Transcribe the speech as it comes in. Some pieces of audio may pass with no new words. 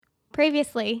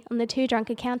Previously on the Two Drunk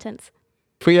Accountants.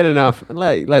 If we get enough,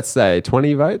 let's say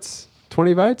 20 votes,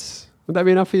 would that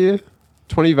be enough for you?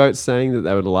 20 votes saying that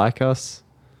they would like us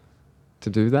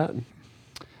to do that?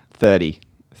 30.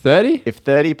 30? If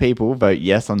 30 people vote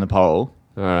yes on the poll,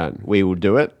 All right. we will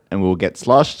do it and we'll get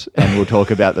sloshed and we'll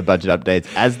talk about the budget updates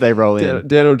as they roll in.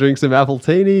 Dan will drink some apple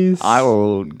teenies. I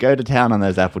will go to town on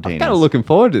those apple teenies. Kind of looking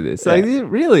forward to this. Yeah. Like,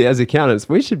 really, as accountants,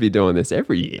 we should be doing this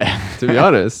every year, to be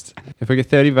honest. If we get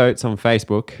 30 votes on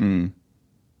Facebook,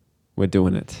 we're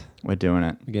doing it. We're doing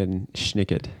it. We're getting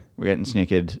schnickered. We're getting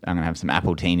snickered. I'm going to have some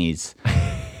apple teenies.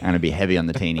 I'm going to be heavy on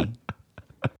the teeny.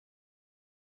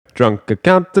 Drunk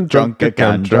accountant, drunk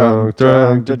accountant, drunk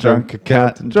accountant, drunk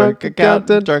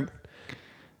accountant,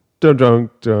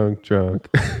 drunk.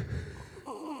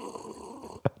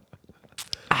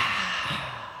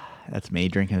 That's me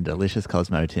drinking a delicious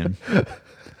Cosmo, Tim.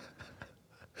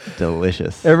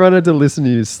 Delicious. Everyone had to listen to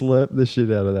you slurp the shit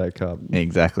out of that cup.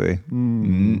 Exactly.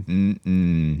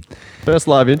 First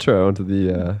live intro onto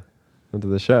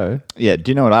the show. Yeah.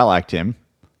 Do you know what I like, Tim?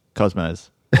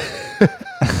 Cosmos.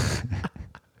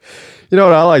 You know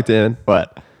what I like, Dan?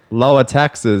 What? Lower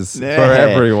taxes for Yeah.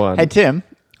 everyone. Hey, Tim.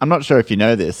 I'm not sure if you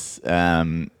know this,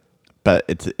 but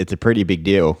it's a pretty big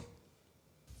deal.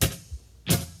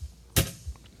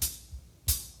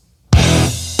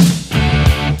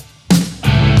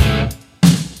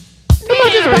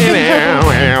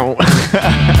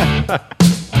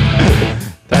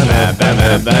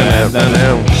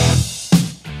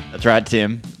 That's right,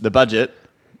 Tim. The budget.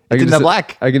 It's in the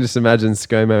black. I can just imagine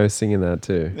ScoMo singing that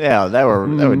too. Yeah, they were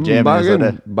jamming.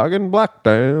 Bugging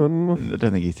Blackdown. I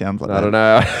don't think he sounds like I that. don't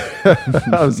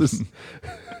know. I was just...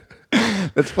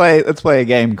 Let's play a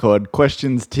game called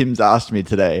Questions Tim's Asked Me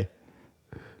Today.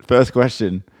 First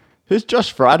question. Who's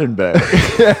Josh Frydenberg?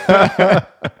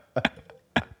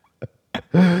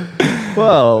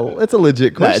 Well, it's a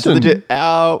legit No, it's question. legit.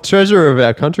 Our Treasurer of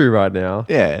our country right now.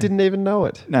 Yeah. Didn't even know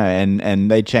it. No,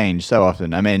 and they change so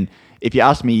often. I mean, if you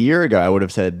asked me a year ago, I would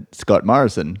have said Scott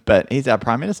Morrison, but he's our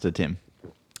Prime Minister, Tim.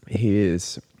 He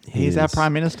is. He's our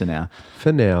Prime Minister now.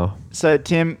 For now. So,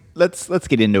 Tim, let's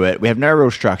get into it. We have no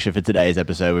real structure for today's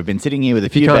episode. We've been sitting here with a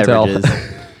few can't tell. beverages.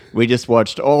 We just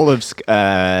watched all of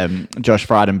Josh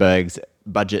Frydenberg's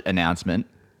budget announcement.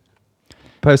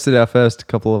 Posted our first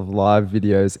couple of live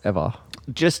videos ever.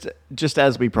 Just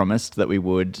as we promised that we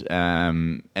would.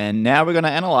 And now we're going to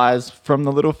analyze from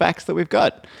the little facts that we've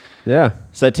got. Yeah.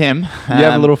 So, Tim. You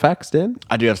have a little facts, Dan?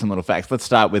 I do have some little facts. Let's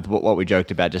start with what we joked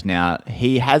about just now.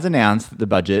 He has announced that the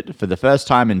budget, for the first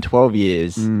time in 12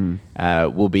 years,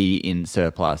 will be in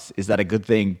surplus. Is that a good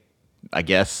thing? I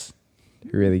guess. He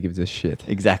really gives a shit.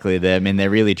 Exactly. I mean, they're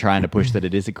really trying to push that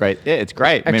it is a great... Yeah, it's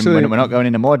great. Actually, I mean, we're not going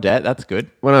into more debt. That's good.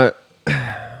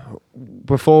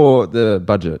 Before the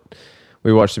budget,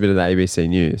 we watched a bit of the ABC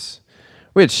News,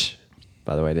 which,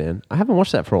 by the way, Dan, I haven't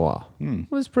watched that for a while. It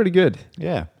was pretty good.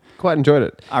 Yeah. Quite enjoyed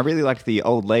it. I really liked the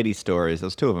old lady stories.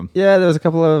 There's two of them. Yeah, there was a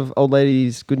couple of old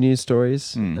ladies' good news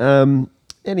stories.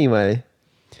 Anyway,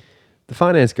 the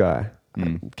finance guy,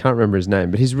 I can't remember his name,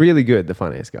 but he's really good, the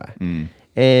finance guy.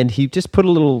 And he just put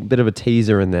a little bit of a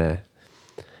teaser in there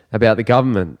about the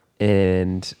government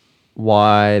and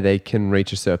why they can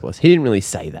reach a surplus. He didn't really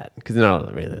say that because they're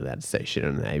not really allowed to say shit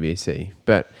on the ABC.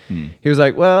 But he was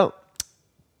like, well,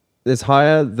 there's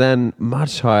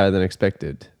much higher than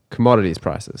expected commodities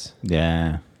prices.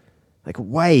 Yeah. Like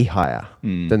way higher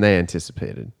than they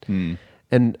anticipated.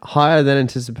 And higher than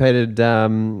anticipated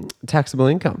taxable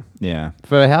income Yeah.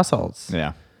 for households.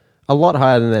 Yeah. A lot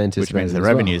higher than they Which anticipated. means the as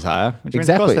well. revenue's higher. Which means,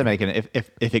 Exactly. of course, they're making it.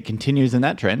 If it continues in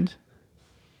that trend,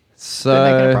 they're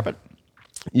making a So profit.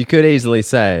 you could easily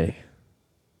say,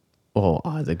 or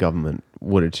either party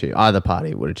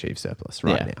would achieve surplus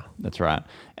right now. That's right.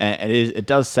 And it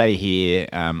does say here,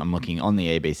 I'm looking on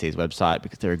the ABC's website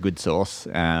because they're a good source.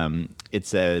 It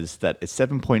says that it's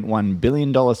 $7.1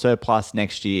 billion surplus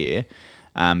next year,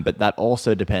 but that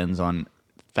also depends on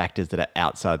factors that are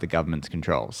outside the government's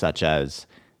control, such as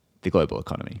the global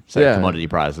economy. So Yeah, commodity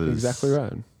prices. Exactly right.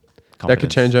 That could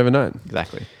confidence. change overnight.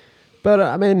 Exactly. But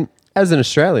I mean, as an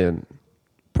Australian,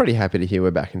 pretty happy to hear we're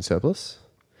back in surplus.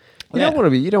 You don't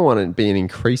want to be an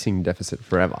increasing deficit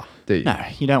forever, do you? No,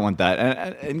 you don't want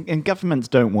that. And governments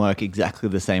don't work exactly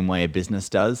the same way a business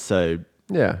does. So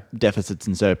Yeah. deficits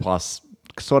and surplus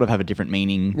sort of have a different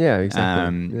meaning. Yeah,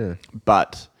 exactly. Yeah.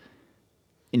 But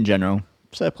in general,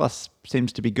 surplus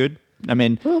seems to be good. I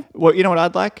mean, well, you know what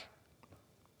I'd like?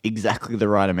 Exactly the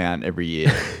right amount every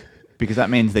year. Because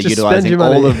that means they're Just spend utilizing your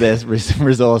money. all of their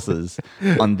resources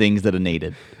on things that are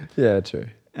needed. Yeah, true.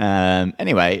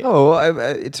 Anyway,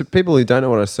 Oh, to people who don't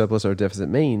know what a surplus or a deficit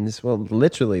means, well,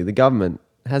 literally, the government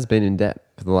has been in debt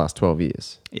for the last 12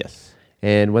 years. Yes.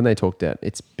 And when they talk debt,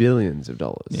 it's billions of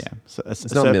dollars. Yeah. So a not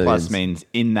surplus millions. means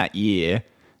in that year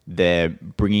they're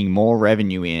bringing more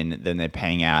revenue in than they're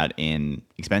paying out in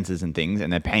expenses and things,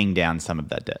 and they're paying down some of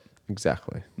that debt.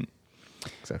 Exactly.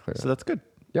 Exactly. So that's good.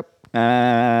 Yep.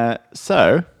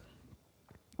 So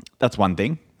that's one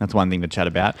thing. That's one thing to chat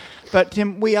about. But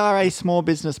Tim, we are a small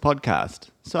business podcast,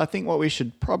 so I think what we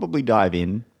should probably dive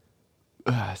in.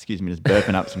 Excuse me, just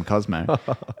burping up some Cosmo.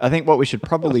 I think what we should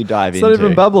probably dive It's into. not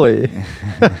even bubbly.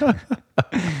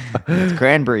 It's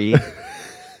cranberry.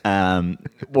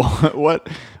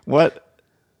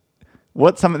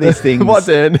 What some of these things? What,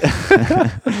 Dan?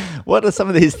 What are some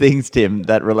of these things, Tim,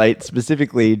 that relate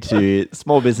specifically to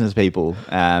small business people?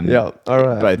 Yeah, all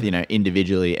right. Both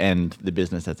individually and the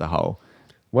business as a whole.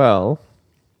 Well,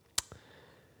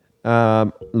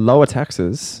 lower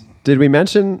taxes. Did we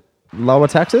mention lower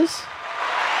taxes?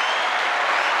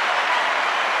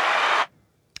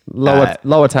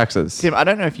 Lower taxes. Tim, I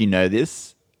don't know if you know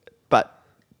this, but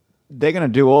they're going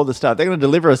to do all the stuff. They're going to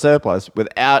deliver a surplus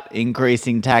without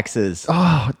increasing taxes.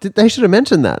 Oh, they should have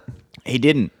mentioned that. He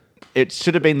didn't. It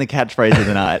should have been the catchphrase of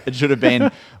the night. It should have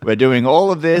been, we're doing all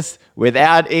of this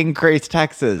without increased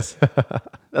taxes.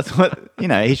 That's what,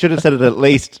 he should have said it at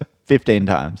least 15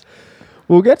 times.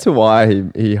 We'll get to why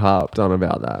he harped on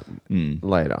about that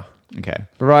later. Okay.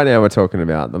 But right now we're talking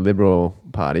about the Liberal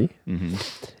Party. Mm-hmm.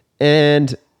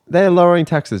 And they're lowering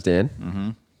taxes, Dan. Mm-hmm.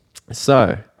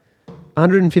 So,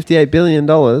 $158 billion,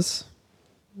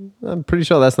 I'm pretty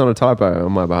sure that's not a typo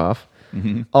on my behalf,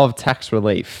 of tax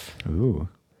relief. Ooh.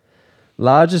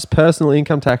 Largest personal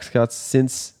income tax cuts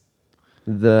since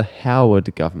the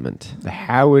Howard government. The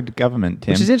Howard government,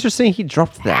 Tim. Which is interesting, he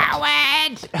dropped that.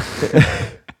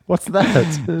 Howard! What's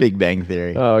that? Big Bang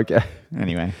Theory. Oh, okay.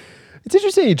 Anyway. It's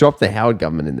interesting he dropped the Howard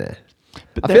government in there.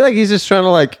 But I feel like he's just trying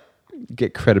to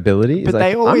get credibility. He's But like,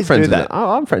 they always I'm friends do with that.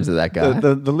 Oh, I'm friends with that guy.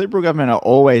 The Liberal government are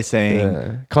always saying,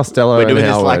 Yeah. Costello we're and doing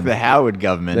this Howard. like the Howard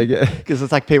government. They get- Because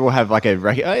it's like people have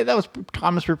hey,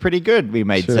 times were pretty good. We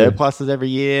made True. surpluses every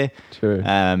year. True.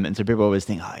 And so people always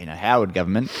think, Howard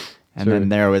government. And True. then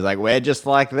they're always like, we're just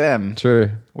like them.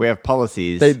 True. We have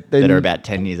policies They that are about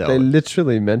 10 years They old.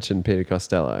 literally mentioned Peter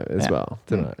Costello as Yeah. well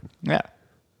tonight. Yeah.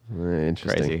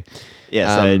 Interesting. Crazy.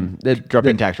 Yeah, so They're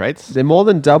dropping tax rates. They're more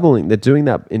than doubling. They're doing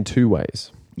that in two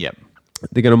ways. Yep.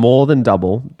 They're going to more than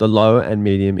double the low and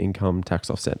medium income tax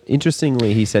offset.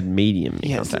 Interestingly, he said medium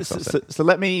Yeah, income tax offset. so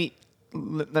let me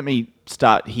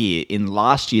start here. In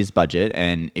last year's budget,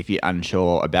 and if you're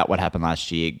unsure about what happened last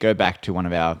year, go back to one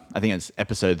of our, I think it's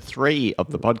episode 3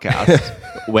 of the podcast,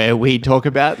 where we talk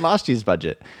about last year's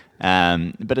budget.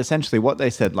 But essentially what they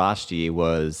said last year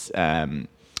was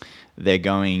they're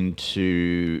going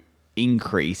to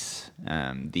increase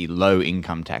the low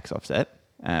income tax offset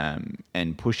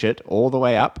and push it all the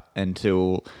way up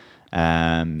until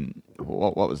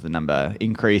what was the number?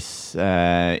 Increase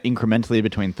incrementally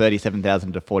between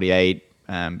 37,000 to 48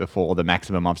 before the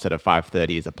maximum offset of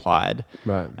 530 is applied.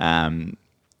 Right.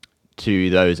 To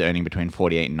those earning between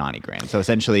 48 and 90 grand. So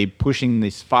essentially pushing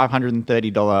this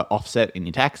 $530 offset in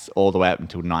your tax all the way up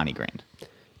until 90 grand.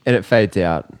 And it fades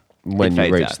out when It you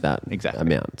fades reach out. that Exactly.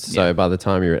 amount. So Yeah. by the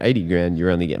time you're at 80 grand,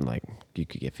 you're only getting you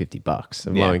could get $50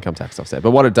 of Yeah. low income tax offset.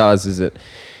 But what it does is it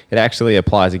actually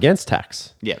applies against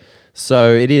tax. Yeah.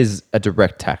 So it is a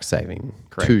direct tax saving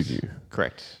to you.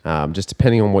 Correct. Just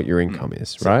depending on what your income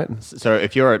is, right? So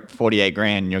if you're at 48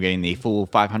 grand and you're getting the full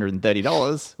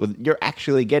 $530, well, you're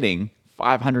actually getting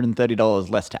 $530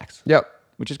 less tax. Yep.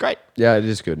 Which is great. Yeah, it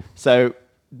is good. So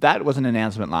that was an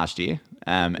announcement last year.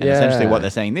 And Yeah. essentially what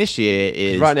they're saying this year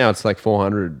is... Right now it's like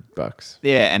 $400.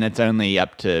 Yeah, and it's only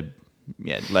up to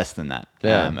less than that.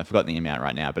 Yeah. I've forgotten the amount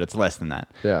right now, but it's less than that.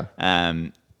 Yeah.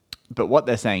 But what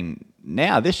they're saying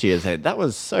now this year is that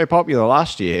was so popular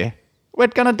last year, we're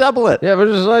going to double it. Yeah, we're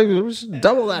just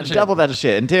double that shit. Double that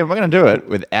shit. And Tim, we're going to do it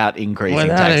without increasing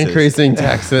Without taxes. increasing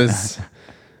taxes.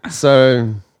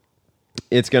 So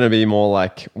it's going to be more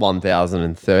like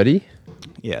 1,030,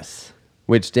 Yes.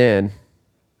 which, Dan,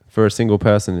 for a single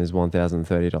person is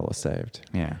 $1,030 saved.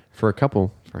 Yeah. For a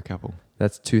couple, For a couple.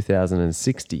 that's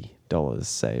 $2,060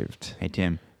 saved. Hey,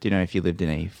 Tim, do you know if you lived in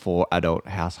a 4-adult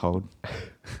household?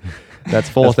 That's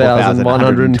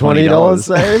 $4,120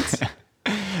 saved.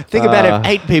 Think about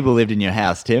if 8 people lived in your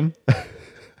house, Tim.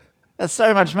 That's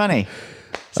so much money.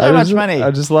 So much money.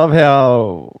 I just love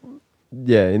how,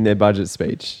 in their budget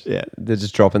speech, Yeah. they're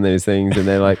just dropping these things and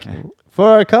they're like,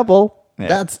 for a couple, Yeah.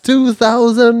 that's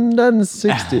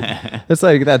 2,060. It's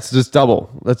like, that's just double.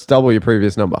 That's double your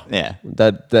previous number. Yeah.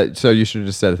 So you should have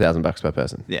just said $1,000 per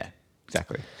person. Yeah,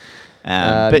 exactly.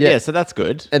 But yeah, so that's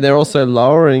good. And they're also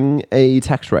lowering a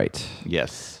tax rate,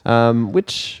 Yes.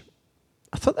 which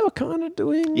I thought they were kind of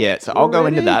doing. Yeah, so I'll go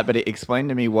into already. that, but explain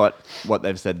to me what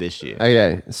they've said this year.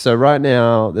 Okay, so right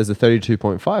now there's a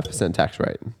 32.5% tax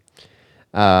rate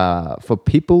for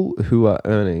people who are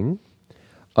earning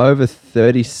over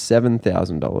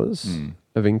 $37,000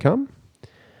 of income,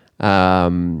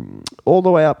 all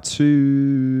the way up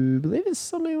to, I believe it's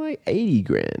something like 80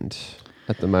 grand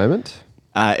at the moment.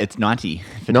 It's 90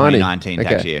 for 90, 2019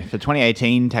 tax okay. year. For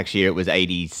 2018 tax year, it was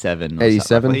 87. Or 87?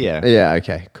 something, yeah. Yeah,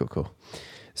 okay, cool.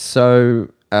 So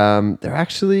they're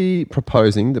actually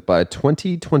proposing that by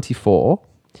 2024,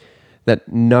 that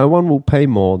no one will pay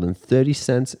more than 30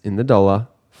 cents in the dollar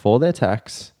for their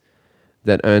tax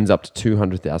that earns up to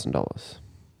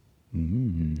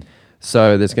 $200,000.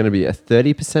 So there's going to be a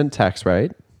 30% tax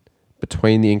rate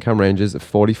between the income ranges of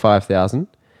 $45,000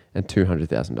 and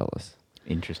 $200,000.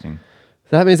 Interesting.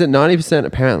 That means that 90%,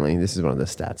 apparently, this is one of the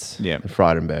stats Yeah. that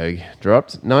Frydenberg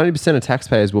dropped, 90% of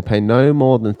taxpayers will pay no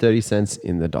more than 30 cents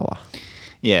in the dollar.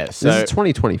 Yeah, This so is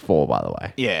 2024, by the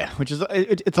way. yeah, which is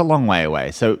it's a long way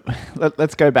away. So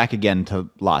let's go back again to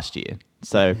last year.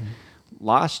 So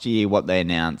last year, what they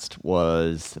announced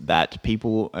was that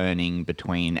people earning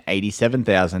between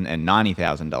 $87,000 and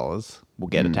 $90,000 will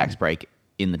get a tax break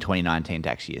in the 2019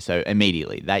 tax year. So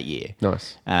immediately that year.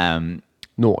 Nice.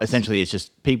 Nice. Essentially, it's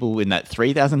just people in that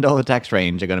 $3,000 tax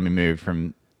range are going to be moved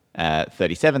from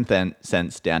 37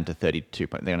 cents down to 32.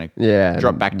 They're going to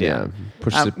drop back down.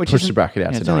 Push which the isn't- bracket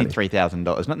out to it's only 90.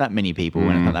 $3,000. Not that many people,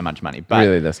 and it's not that much money. But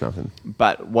Really, that's nothing.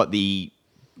 but what the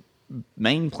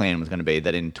main plan was going to be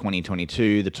that in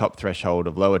 2022, the top threshold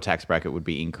of lower tax bracket would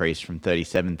be increased from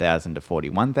 37,000 to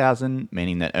 41,000,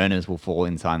 meaning that earners will fall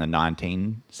inside the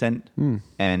 19 cent.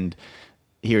 And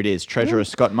here it is, Treasurer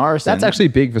Scott Morrison. That's actually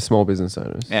big for small business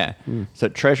owners. Yeah. So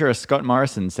Treasurer Scott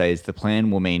Morrison says the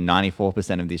plan will mean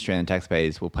 94% of the Australian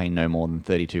taxpayers will pay no more than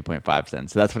 32.5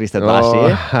 cents. So that's what he said last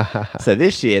year. So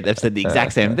this year they've said the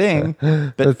exact same thing,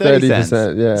 but 30 cents.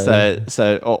 30%, yeah.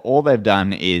 So all they've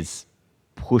done is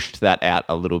pushed that out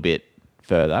a little bit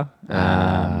further,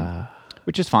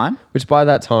 which is fine. Which by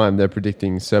that time, they're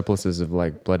predicting surpluses of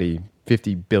like bloody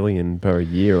 50 billion per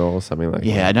year or something like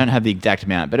Yeah, I don't have the exact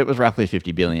amount, but it was roughly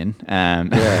 50 billion.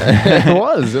 that. It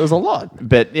was a lot.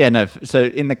 But yeah, no. So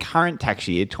in the current tax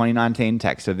year, 2019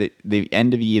 tax, so the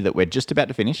end of the year that we're just about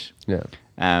to finish, Yeah.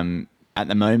 at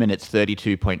the moment it's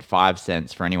 32.5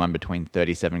 cents for anyone between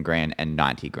 37 grand and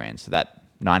 90 grand. So that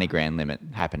 90 grand limit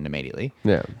happened immediately.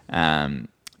 Yeah.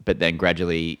 But then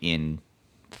gradually in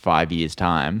 5 years'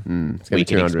 time, it's gonna we be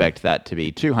can 200. expect that to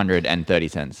be 230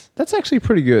 cents. That's actually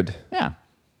pretty good. Yeah.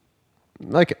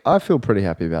 Like, I feel pretty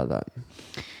happy about that.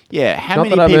 Yeah, how Not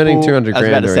many that I'm people? earning 200 I was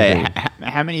about grand to or say, anything.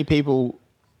 how many people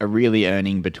are really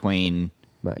earning between?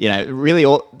 Mate. You know, really,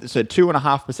 all, so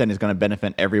 2.5% is going to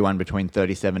benefit everyone between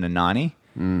 37 and 90.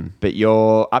 But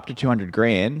you're up to 200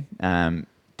 grand.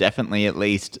 Definitely at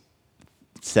least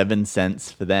 7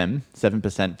 cents for them,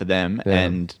 7% for them, Yeah.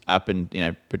 and up in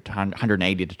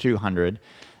 180 to 200.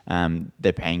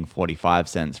 They're paying 45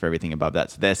 cents for everything above that,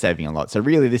 so they're saving a lot. So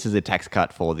really, this is a tax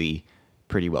cut for the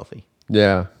pretty wealthy.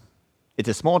 Yeah. It's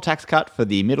a small tax cut for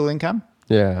the middle income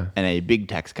Yeah. and a big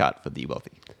tax cut for the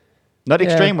wealthy. Not Yeah.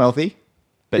 extreme wealthy,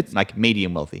 but like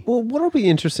medium wealthy. Well, what'll be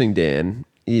interesting, Dan,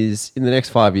 is in the next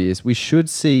 5 years, we should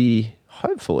see,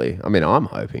 hopefully, I mean, I'm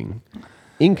hoping,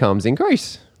 incomes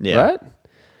increase. Yeah. Right?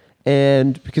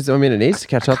 And because, I mean, it needs to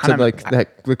catch up to kind of-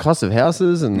 like the cost of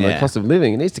houses and the Yeah. cost of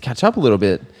living. It needs to catch up a little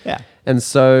bit. Yeah. And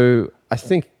so I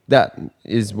think that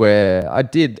is where I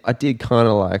did kind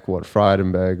of like what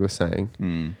Frydenberg was saying.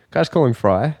 Can I just call him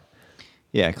Fry?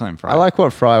 Yeah, Colin Fry. I like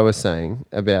what Fry was saying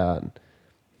about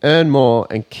earn more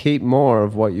and keep more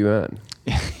of what you earn.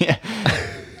 Yeah.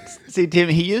 See, Tim,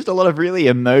 he used a lot of really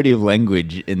emotive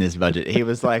language in this budget. He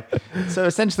was like, so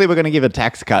essentially we're going to give a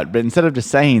tax cut, but instead of just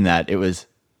saying that, it was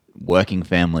working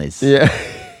families. Yeah.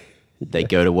 They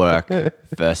go to work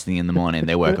first thing in the morning.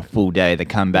 They work a full day. They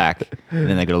come back, and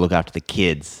then they got to look after the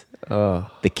kids. Oh.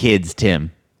 The kids,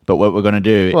 Tim. But what we're going to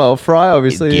do... Well, Fry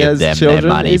obviously Give has them their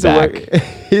children. money he's back.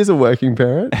 He's a working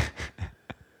parent.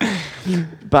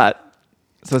 But,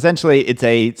 so essentially, it's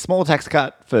a small tax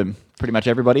cut for pretty much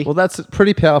everybody. Well, that's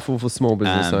pretty powerful for small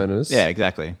business owners. Yeah,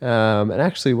 exactly. And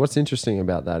actually, what's interesting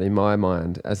about that, in my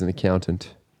mind, as an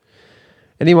accountant,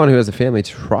 anyone who has a family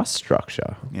trust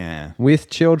structure Yeah. with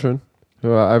children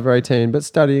who are over 18 but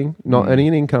studying, not earning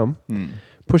an income,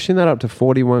 pushing that up to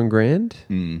 41 grand.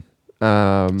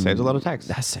 Saves a lot of tax.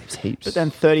 That saves heaps. But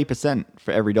then 30%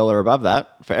 for every dollar above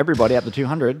that, for everybody up to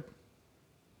 200,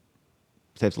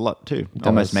 saves a lot too.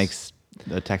 Almost does. makes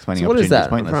the tax planning So what opportunity is is that?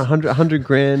 pointless. For 100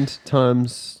 grand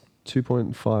times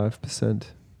 2.5%,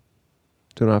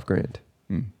 2.5 grand.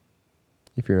 Hmm.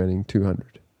 If you're earning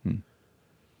 200. Hmm.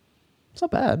 It's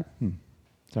not bad.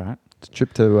 It's all right. It's a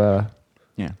trip to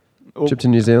Yeah.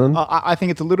 New Zealand. I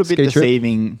think it's a little bit Ski trip?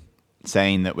 deceiving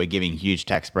saying that we're giving huge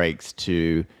tax breaks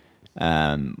to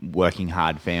working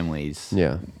hard families.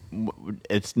 Yeah.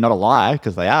 It's not a lie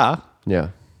because they are, Yeah.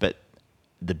 but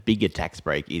the bigger tax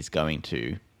break is going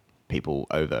to people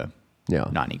over Yeah.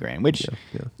 90 grand, which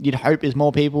Yeah. you'd hope is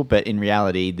more people, but in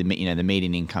reality, the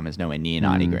median income is nowhere near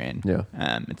 90 grand. yeah.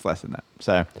 It's less than that.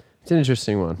 So It's an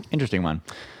interesting one. interesting one.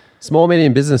 Small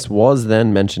medium business was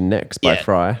then mentioned next by Yeah.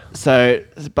 Fry. So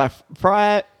by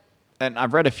Fry, and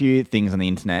I've read a few things on the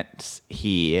internet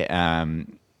here.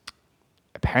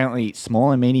 Apparently, small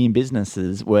and medium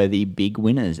businesses were the big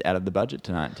winners out of the budget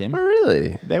tonight, Tim. Oh,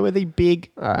 really? They were the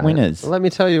big All right. winners. Let me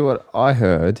tell you what I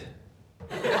heard.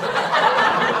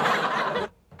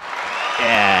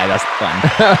 Yeah, that's fun.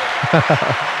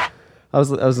 I was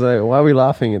like, why are we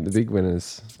laughing at the big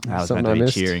winners? I was Something meant to be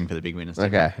missed? cheering for the big winners. Tim.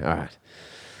 Okay, all right.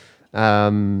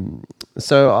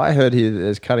 So I heard here that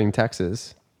there's cutting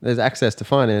taxes, there's access to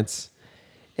finance,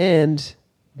 and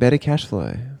better cash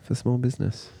flow for small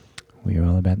business. We're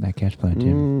all about that cash flow,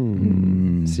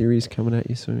 Tim. Series coming at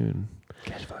you soon.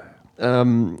 Cash flow.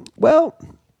 Well,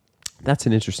 that's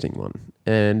an interesting one,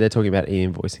 and they're talking about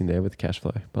e-invoicing there with cash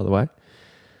flow, by the way.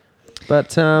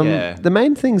 But Yeah. the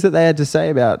main things that they had to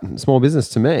say about small business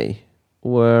to me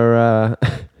were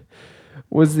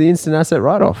was the instant asset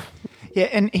write-off Yeah,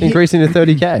 and increasing to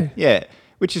 30K. Yeah,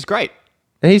 which is great.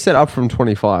 And he said up from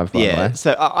 25, by the way.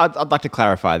 So I'd like to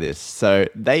clarify this. So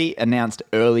they announced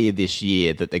earlier this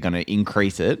year that they're going to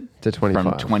increase it To 25.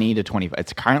 from 20 to 25.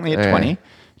 It's currently at Okay. 20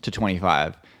 to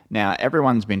 25. Now,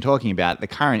 everyone's been talking about the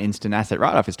current instant asset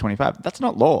write-off is 25. That's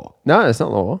not law. No, it's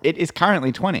not law. It is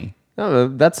currently 20. No,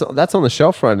 that's on the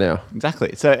shelf right now.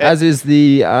 Exactly. So As is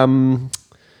the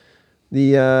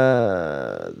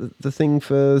thing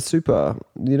for super.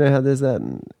 You know how there's that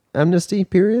amnesty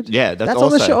period? Yeah, that's on the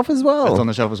also- shelf as well. that's on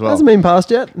the shelf as well. Hasn't been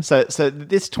passed yet. So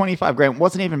this 25 grand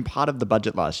wasn't even part of the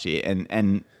budget last year,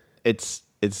 and it's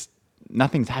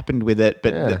nothing's happened with it.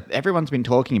 But Yeah. everyone's been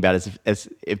talking about it as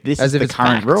if this As is if the it's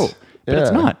current fact. rule, but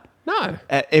it's Yeah. not. No.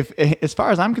 If as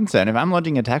far as I'm concerned, if I'm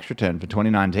lodging a tax return for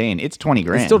 2019, it's 20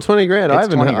 grand. It's still 20 grand. I It's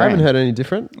haven't 20 grand. heard any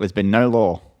different. There's been no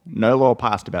law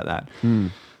passed about that. Hmm.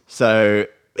 So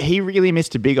he really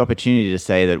missed a big opportunity to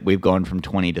say that we've gone from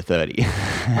 20 to 30.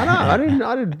 I know. I didn't.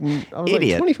 I was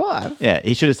Idiot. like 25. Yeah,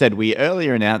 he should have said, we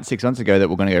earlier announced 6 months ago that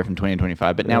we're going to go from 20 to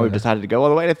 25, but now we've decided to go all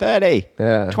the way to 30.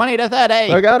 Yeah. 20 to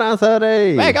 30. We're going on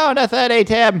 30. We're going to 30,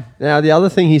 Tim. Now, the other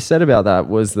thing he said about that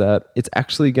was that it's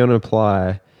actually going to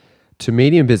apply to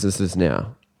medium businesses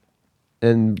now.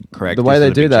 And Correct. the way This they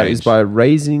is a do big that change. is by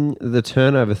raising the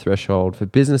turnover threshold for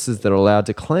businesses that are allowed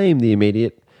to claim the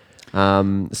immediate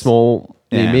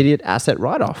the Yeah. immediate asset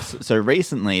write-off. So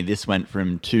recently, this went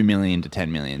from 2 million to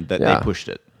 10 million. That Yeah. They pushed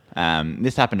it.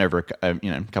 This happened over a couple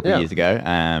Yeah. of years ago.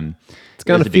 It's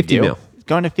going it was to a big 50 deal. mil. It's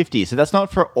going to 50. So that's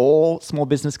not for all small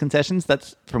business concessions.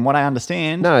 That's, from what I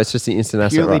understand, No, it's just the instant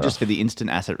asset purely write-off. just for the instant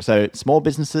asset. So small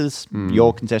businesses,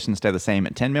 your concessions stay the same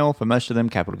at 10 mil for most of them.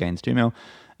 Capital gains 2 mil.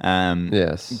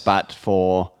 Yes. But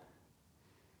for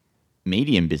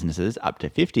medium businesses up to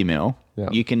 50 mil, Yeah.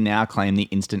 you can now claim the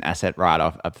instant asset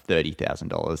write-off of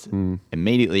 $30,000,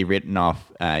 immediately written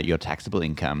off your taxable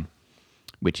income,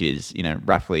 which is,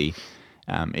 roughly,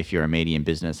 if you're a medium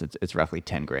business, it's roughly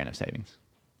 10 grand of savings.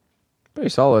 Pretty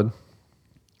solid.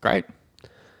 Great.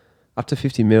 Up to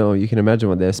 50 mil, you can imagine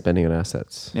what they're spending on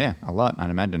assets. Yeah, a lot, I'd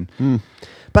imagine.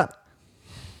 But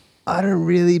I don't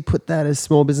really put that as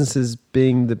small businesses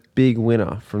being the big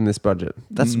winner from this budget.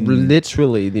 That's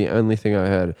literally the only thing I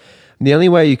heard. And the only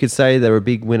way you could say they're a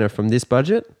big winner from this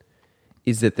budget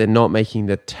is that they're not making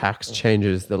the tax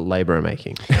changes that Labor are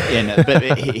making. Yeah, no, but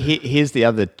here's the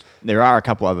other. There are a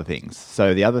couple other things.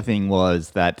 So the other thing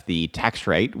was that the tax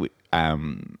rate, which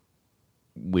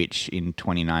in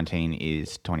 2019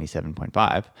 is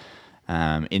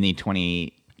 27.5, in the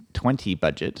 2020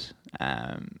 budget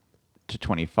to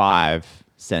 25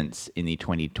 cents in the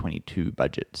 2022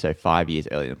 budget. So 5 years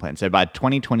earlier than planned. So by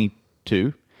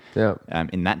 2022. Yeah.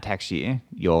 In that tax year,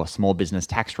 your small business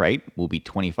tax rate will be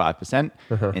 25%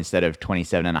 instead of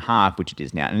 27.5%, which it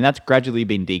is now. And that's gradually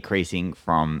been decreasing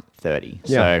from 30.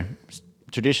 Yeah. So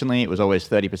traditionally, it was always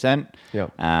 30%. Yeah.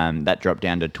 That dropped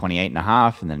down to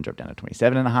 28.5%, and then dropped down to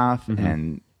 27.5%.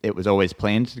 And it was always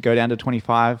planned to go down to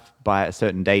 25 by a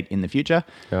certain date in the future.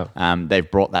 Yeah.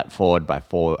 They've brought that forward by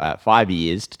 5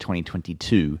 years to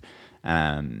 2022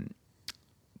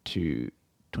 to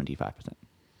 25%.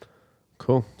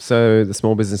 Cool. So the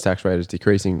small business tax rate is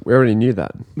decreasing. We already knew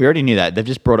that. We already knew that. They've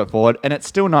just brought it forward, and it's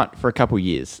still not for a couple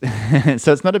years.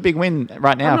 So it's not a big win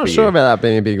right now. I'm not for sure you. about that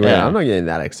being a big win. Yeah. I'm not getting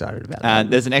that excited about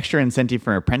that. There's an extra incentive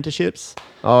for apprenticeships.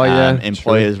 Oh, yeah,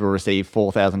 Employers will receive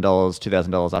 $4,000,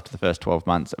 $2,000 after the first 12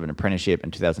 months of an apprenticeship,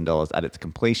 and $2,000 at its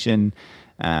completion.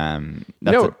 Yeah.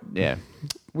 Well,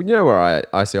 you know where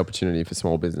I see opportunity for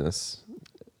small business?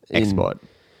 Export.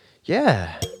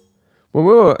 Yeah. When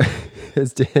we were,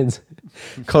 as Dan's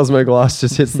Cosmo Glass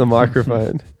just hits the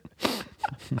microphone.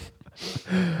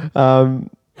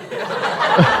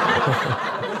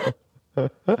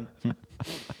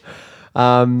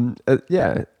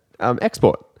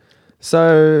 Export.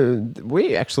 So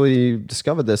we actually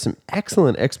discovered there's some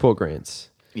excellent export grants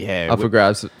Yeah. up for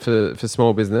grabs for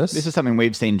small business. This is something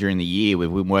we've seen during the year.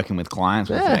 We've been working with clients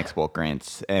with some export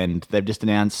grants, and they've just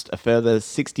announced a further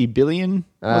 $60 billion.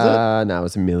 Was No, it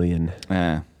was $1 million. it?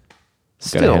 Got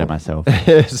Still. ahead of myself.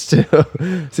 Still,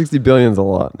 60 billion's a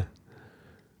lot.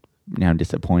 Now I'm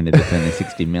disappointed it's only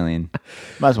 60 million.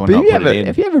 Might as well But not put it in.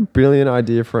 if you have a brilliant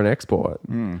idea for an export,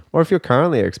 or if you're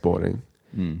currently exporting,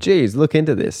 geez, look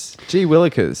into this. Gee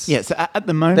willikers. Yeah, so at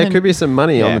the moment... There could be some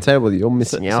money on Yeah. the table that you're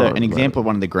missing out So on. an example of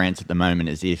one of the grants at the moment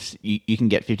is if you can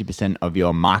get 50% of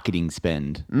your marketing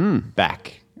spend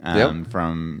back Yep.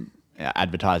 from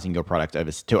advertising your product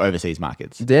to overseas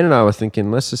markets. Dan and I were thinking,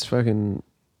 let's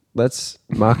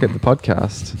market the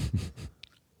podcast.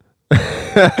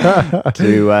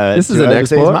 This is to an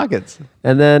overseas export. markets.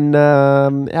 And then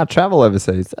our travel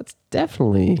overseas, that's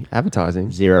definitely advertising.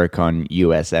 Xerocon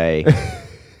USA.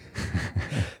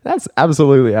 That's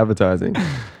absolutely advertising.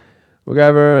 We'll go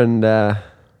over and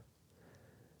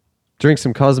drink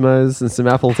some Cosmos and some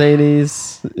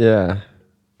Appletinis. Yeah.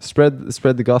 Spread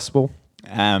the gospel.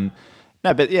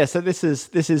 No, but yeah, so this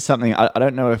is something I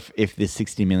don't know if this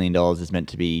 $60 million is meant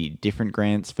to be different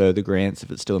grants, further grants, if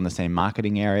it's still in the same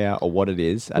marketing area or what it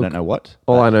is. I don't know what.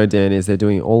 All I know, Dan, is they're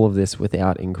doing all of this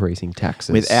without increasing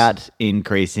taxes. Without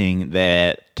increasing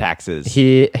their taxes.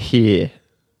 Here.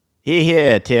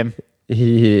 Here, Tim.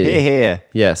 Here. Here.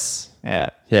 Yes. Yeah.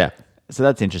 Yeah. So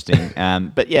that's interesting.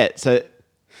 But yeah, so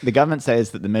the government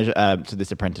says that the measure, to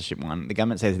this apprenticeship one, the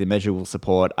government says the measure will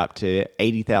support up to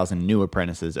 80,000 new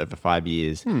apprentices over 5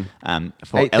 years for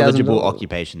 $8,000. eligible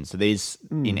occupations. So these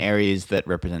in areas that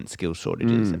represent skill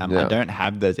shortages. I yeah. don't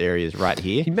have those areas right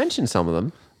here. He mentioned some of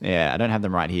them. Yeah, I don't have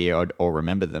them right here or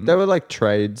remember them. They were like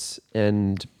trades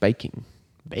and baking.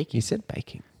 Baking? He said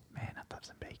baking. Man, I'd love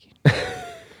some baking.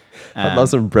 I'd love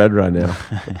some bread right now.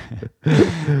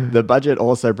 The budget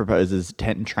also proposes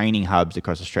 10 training hubs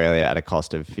across Australia at a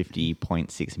cost of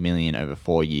 $50.6 million over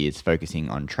 4 years, focusing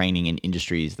on training in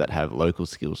industries that have local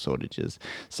skill shortages.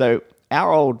 So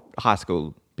our old high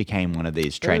school became one of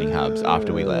these training hubs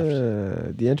after we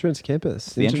left. The entrance campus.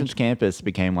 The entrance campus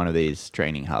became one of these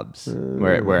training hubs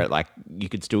where like you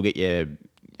could still get your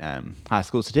high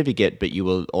school certificate, but you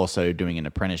were also doing an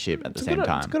apprenticeship at the same It's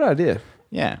time. a good idea.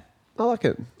 Yeah. I like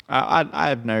it. I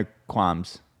have no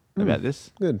qualms about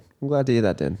this. Good. I'm glad to hear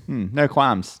that, Dan. No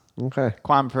qualms. Okay.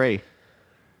 Qualm free.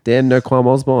 Dan No Qualm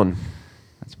Osborne.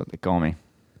 That's what they call me.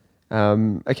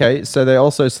 Okay, so they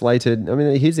also slated, I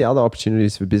mean, here's the other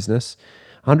opportunities for business.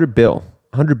 100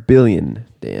 billion,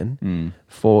 Dan,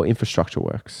 for infrastructure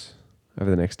works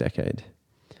over the next decade.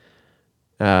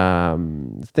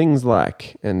 Things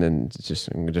like, and then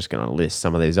I'm just going to list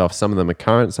some of these off. Some of them are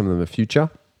current, some of them are future.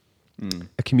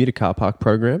 A commuter car park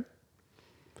program.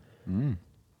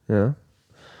 Yeah.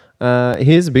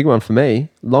 Here's a big one for me.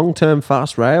 Long-term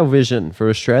fast rail vision for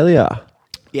Australia.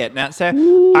 Yeah. Now, so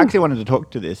I actually wanted to talk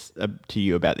to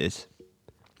you about this.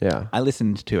 Yeah. I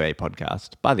listened to a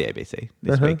podcast by the ABC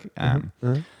this week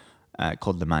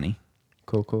called The Money,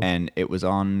 Cool. and it was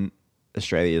on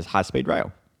Australia's high-speed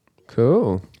rail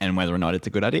Cool. and whether or not it's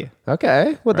a good idea.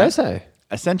 Okay. What'd they say?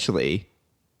 Essentially,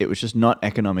 it was just not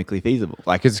economically feasible.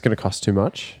 Like, Because it's going to cost too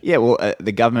much. yeah, well,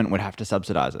 the government would have to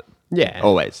subsidise it. Yeah.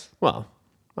 Always. Well,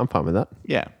 I'm fine with that.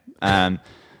 Yeah.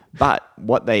 But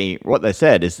what they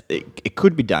said is it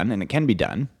could be done and it can be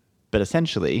done, but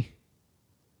essentially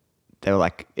they were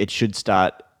like,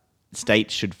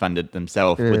 states should fund it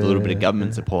themselves with a little bit of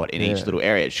government support in each little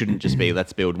area. It shouldn't just be,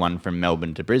 let's build one from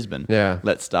Melbourne to Brisbane. Yeah.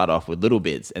 Let's start off with little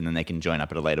bits and then they can join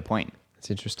up at a later point, It's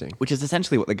interesting. which is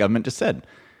essentially what the government just said.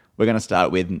 We're going to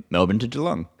start with Melbourne to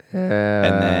Geelong.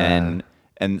 And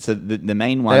so the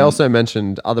main one... They also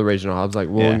mentioned other regional hubs like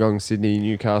Wollongong, Sydney,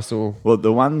 Newcastle. Well,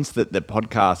 the ones that the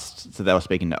podcast, so they were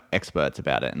speaking to experts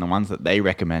about it, and the ones that they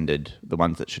recommended, the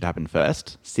ones that should happen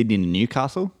first, Sydney and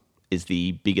Newcastle is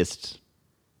the biggest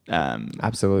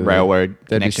Absolutely. railroad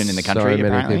There'd be connection in the so country, many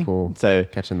apparently. people So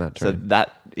catching that So train.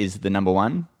 that is the number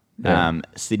one. Yeah.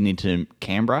 Sydney to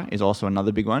Canberra is also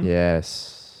another big one.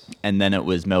 Yes. And then it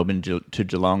was Melbourne to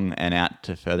Geelong and out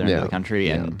to further into Yeah. the country,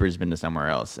 and Yeah. Brisbane to somewhere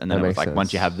else. And then That it was makes like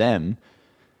once you sense. have them,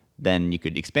 then you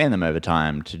could expand them over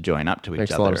time to join up to each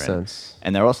Makes a other. lot of and, sense.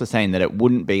 And they're also saying that it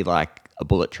wouldn't be like a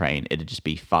bullet train; it'd just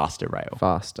be faster rail.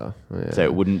 Faster. Yeah. So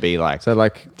it wouldn't be like So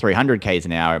like, 300 k's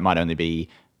an hour. It might only be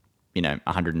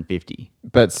 150.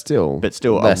 but still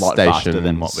a less lot faster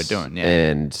than what stations we're doing. Yeah,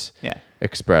 And yeah,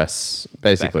 express,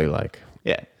 basically Exactly. like,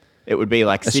 yeah. It would be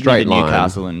like Sydney straight to line.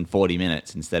 Newcastle in 40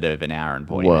 minutes instead of an hour and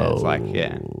 40 minutes. Like,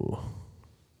 yeah.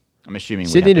 I'm assuming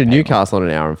we Sydney have to pay more. Newcastle in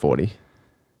an hour and 40.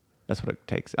 That's what it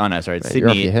takes. Oh no, sorry, it's Mate, you're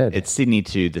off Sydney. your head. It's Sydney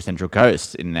to the Central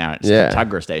Coast in an hour. It's Yeah. to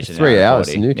Tuggerah Station. It's in an 3 hour and hours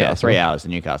to 40. Yeah, Newcastle. 3 hours to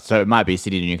Newcastle. So it might be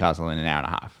Sydney to Newcastle in an hour and a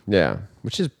half. Yeah,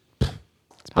 which is it's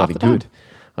Half bloody the time. good.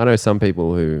 I know some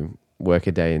people who work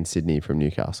a day in Sydney from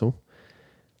Newcastle.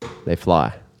 They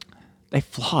fly. They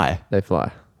fly. They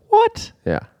fly. What?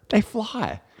 Yeah. They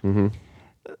fly.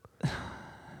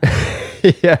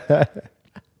 Yeah.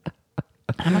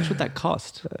 How much would that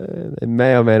cost? They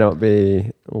may or may not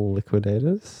be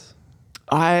liquidators.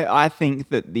 I think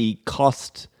that the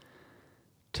cost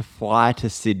to fly to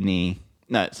Sydney.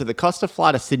 No, so the cost to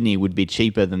fly to Sydney would be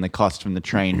cheaper than the cost from the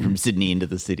train from Sydney into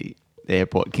the city, the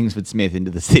airport, Kingsford Smith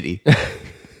into the city.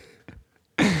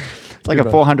 It's like a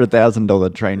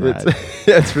 $400,000 train ride.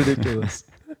 It's ridiculous.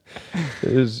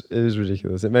 It is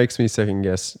ridiculous. It makes me second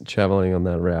guess traveling on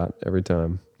that route every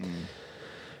time.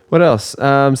 What else?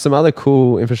 Some other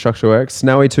cool infrastructure work.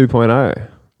 Snowy 2.0.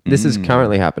 This is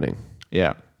currently happening.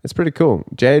 Yeah. It's pretty cool.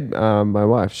 Jade, my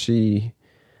wife, she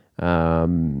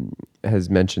has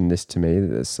mentioned this to me, that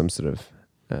there's some sort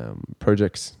of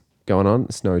projects going on,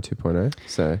 Snowy 2.0.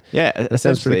 So Yeah, that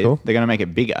sounds pretty essentially, cool. They're going to make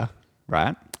it bigger,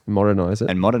 right? Modernize it.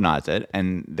 And modernize it.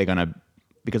 And they're going to,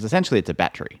 because essentially it's a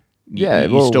battery. Yeah,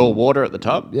 You well, store water at the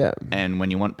top. yeah. And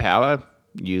when you want power,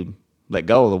 you let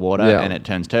go of the water Yeah. and it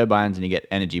turns turbines and you get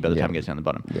energy by the time it gets down the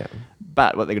bottom. Yeah.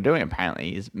 But what they're doing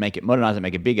apparently is modernize it,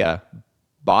 make it bigger,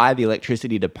 buy the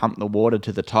electricity to pump the water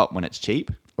to the top when it's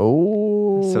cheap.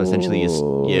 Oh. So essentially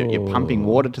you're pumping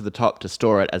water to the top to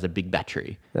store it as a big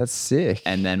battery. That's sick.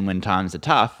 And then when times are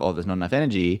tough or there's not enough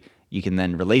energy, you can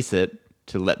then release it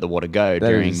to let the water go That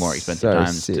during is more expensive so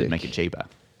times to sick. make it cheaper.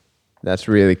 That's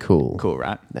really cool. Cool,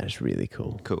 right? That is really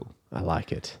cool. Cool. I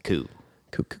like it. Cool.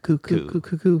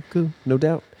 Cool. No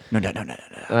doubt. No.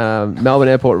 Melbourne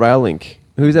Airport Rail Link.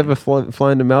 Who's ever flown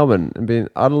to Melbourne and been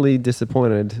utterly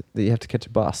disappointed that you have to catch a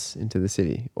bus into the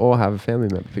city or have a family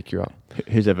member pick you up?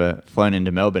 Who's ever flown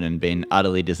into Melbourne and been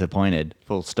utterly disappointed?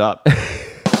 Full stop.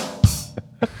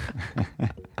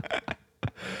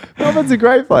 Melbourne's a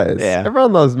great place. Yeah.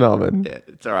 Everyone loves Melbourne. Yeah,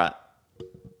 it's all right.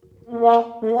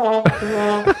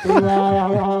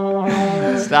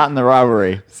 Starting the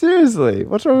rivalry. Seriously,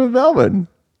 what's wrong with Melbourne?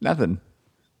 Nothing.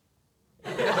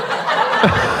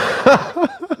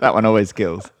 That one always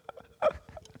kills.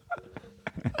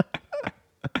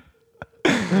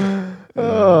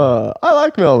 Oh, I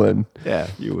like Melbourne. Yeah,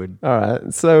 you would. All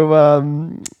right.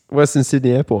 So Western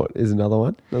Sydney Airport is another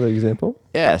one, another example.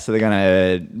 Yeah, so they're going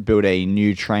to build a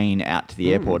new train out to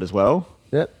the airport as well.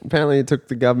 Yep. Apparently it took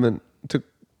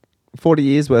 40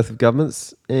 years worth of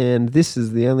governments, and this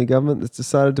is the only government that's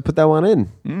decided to put that one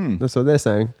in. That's what they're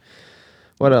saying.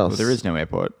 What else? Well, there is no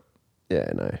airport.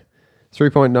 Yeah, no.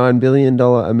 $3.9 billion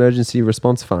emergency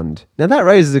response fund. Now that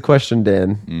raises a question,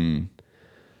 Dan.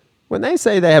 When they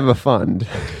say they have a fund,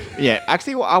 Yeah,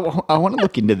 actually, I want to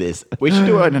look into this. We should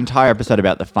do an entire episode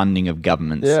about the funding of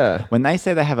governments. Yeah. When they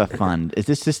say they have a fund, is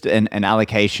this just an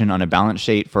allocation on a balance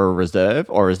sheet for a reserve,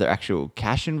 or is there actual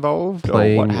cash involved, or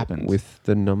playing what happens? with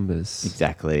the numbers.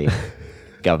 Exactly.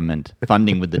 Government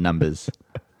funding with the numbers.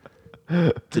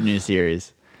 It's a new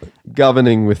series.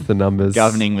 Governing with the numbers.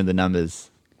 Governing with the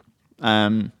numbers.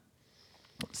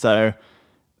 So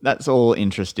that's all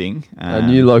interesting. A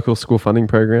new local school funding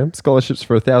program. Scholarships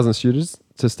for 1,000 students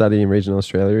to study in regional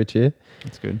Australia each year.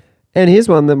 That's good. And here's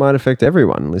one that might affect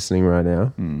everyone listening right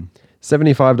now.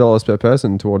 $75 per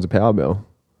person towards a power bill.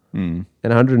 And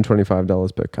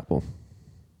 $125 per couple.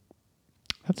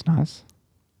 That's nice.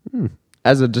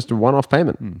 As just a one-off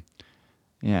payment.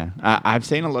 Yeah. I've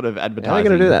seen a lot of advertising. How are they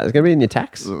going to do that? It's going to be in your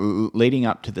tax? It Leading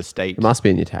up to the state. must be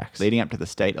in your tax. Leading up to the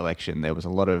state election, there was a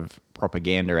lot of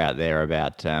propaganda out there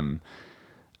about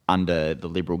under the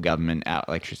Liberal government, our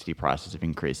electricity prices have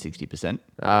increased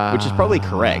 60%, which is probably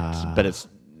correct, but it's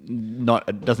not.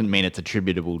 It doesn't mean it's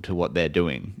attributable to what they're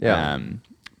doing. Yeah.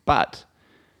 But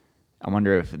I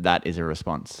wonder if that is a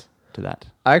response to that.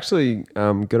 I actually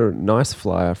got a nice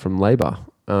flyer from Labor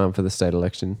for the state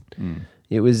election.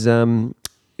 It was in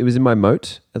my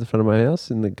moat at the front of my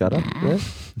house in the gutter there.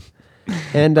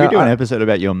 And we do an episode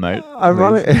about your moat.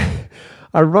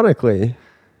 Ironically,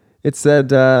 it said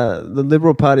the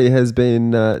Liberal Party has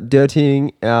been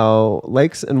dirtying our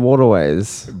lakes and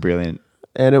waterways. Brilliant.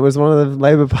 And it was one of the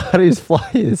Labor Party's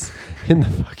flyers in the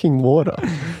fucking water,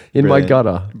 in my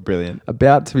gutter. Brilliant.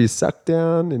 About to be sucked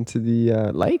down into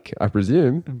the lake, I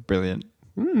presume. Brilliant.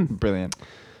 Brilliant.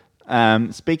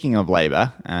 Speaking of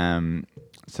Labor,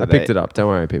 so I picked it up. Don't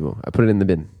worry, people. I put it in the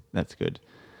bin. That's good.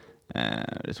 I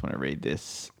just want to read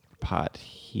this part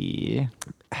here.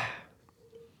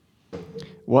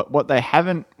 What they're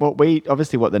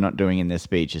not doing in their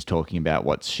speech is talking about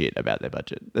what's shit about their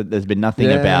budget. There's been nothing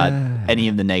about any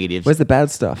of the negatives. Where's the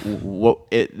bad stuff?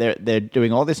 They're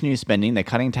doing all this new spending. They're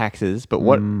cutting taxes, but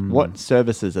what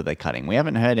services are they cutting? We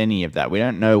haven't heard any of that. We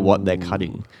don't know what they're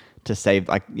cutting to save.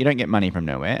 Like, you don't get money from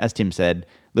nowhere. As Tim said, a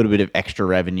little bit of extra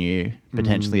revenue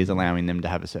potentially is allowing them to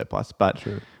have a surplus. But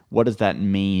what does that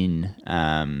mean?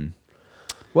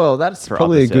 Well, that's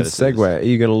probably a good segue. Are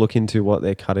you going to look into what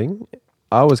they're cutting?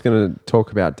 I was going to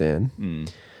talk about, Dan,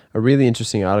 a really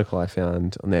interesting article I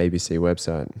found on the ABC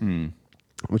website,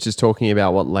 which is talking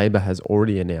about what Labor has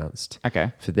already announced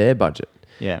for their budget.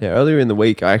 Yeah. Earlier in the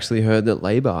week, I actually heard that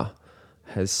Labor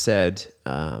has said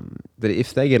that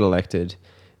if they get elected,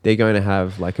 they're going to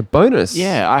have like a bonus.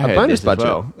 Yeah, I heard a bonus this budget,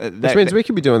 as well. which means we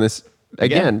could be doing this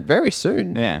again very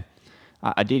soon. Yeah,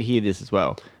 I did hear this as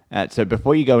well. So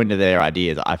before you go into their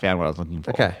ideas, I found what I was looking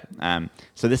for. Okay.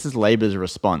 So this is Labor's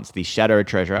response. The Shadow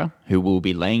Treasurer, who will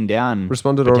be laying down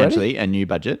Responded potentially already? a new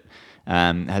budget,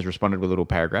 has responded with a little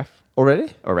paragraph.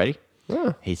 Already?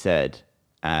 Oh. He said,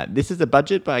 this is a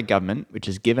budget by a government which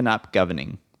has given up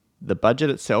governing. The budget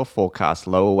itself forecasts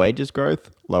lower wages growth,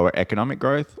 lower economic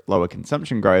growth, lower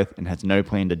consumption growth, and has no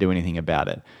plan to do anything about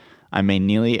it. I mean,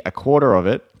 nearly a quarter of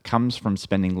it comes from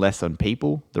spending less on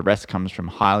people. The rest comes from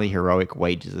highly heroic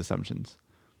wages assumptions.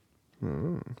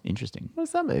 Interesting. What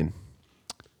does that mean?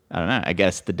 I don't know. I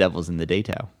guess the devil's in the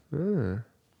detail.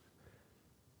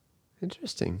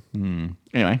 Interesting.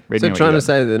 Anyway, read So me what trying you to got.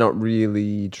 say they're not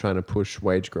really trying to push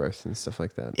wage growth and stuff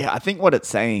like that. Yeah, I think what it's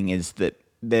saying is that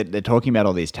they're talking about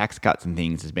all these tax cuts and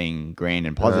things as being grand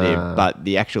and positive, but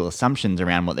the actual assumptions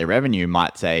around what their revenue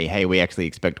might say, hey, we actually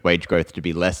expect wage growth to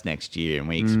be less next year and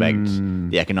we expect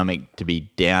the economic to be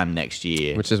down next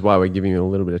year. Which is why we're giving you a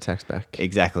little bit of tax back.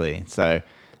 Exactly. So,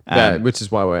 which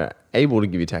is why we're able to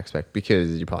give you tax back,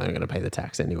 because you're probably not going to pay the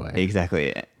tax anyway.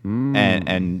 Exactly.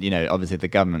 And you know, obviously the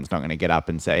government's not going to get up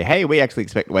and say, hey, we actually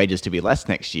expect wages to be less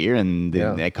next year and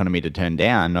the economy to turn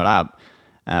down, not up.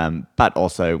 But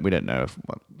also, we don't know if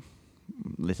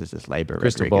this is just Labor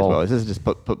Crystal rhetoric as ball. well. This is just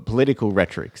political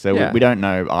rhetoric. So we don't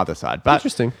know either side. But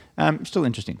Interesting. Still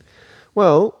interesting.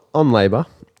 Well, on Labor,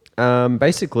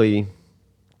 basically,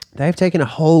 they've taken a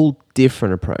whole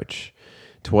different approach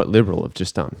to what Liberal have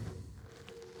just done.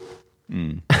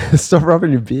 Stop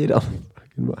rubbing your beard on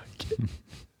the fucking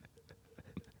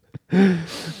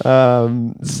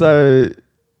mic. So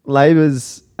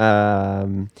Labor's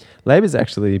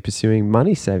actually pursuing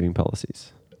money-saving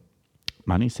policies,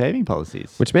 Money saving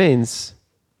policies. which means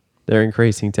they're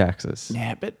increasing taxes.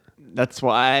 Yeah, but that's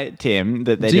why, Tim,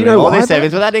 that they're Do you doing know all why, these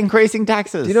savings though? without increasing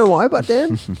taxes. Do you know why, but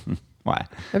Dan? why?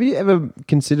 Have you ever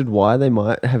considered why they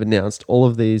might have announced all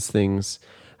of these things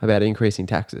about increasing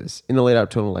taxes in the lead up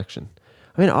to an election?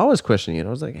 I mean, I was questioning it. I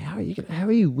was like, how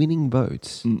are you winning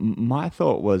votes? My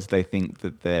thought was they think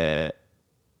that they're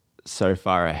so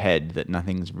far ahead that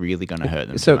nothing's really going to hurt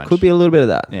them. So too it much. could be a little bit of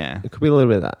that. Yeah. It could be a little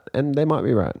bit of that. And they might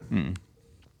be right.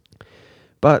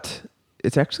 But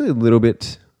it's actually a little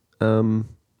bit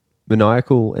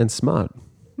maniacal and smart,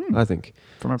 I think.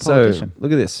 From a politician. So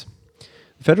look at this.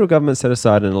 The federal government set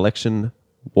aside an election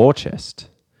war chest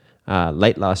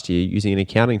late last year using an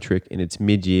accounting trick in its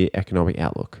mid-year economic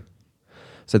outlook.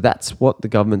 So that's what the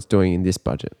government's doing in this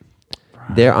budget.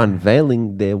 Right. They're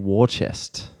unveiling their war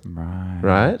chest.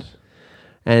 Right?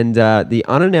 And the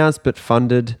unannounced but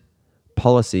funded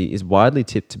policy is widely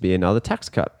tipped to be another tax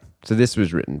cut. So this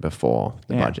was written before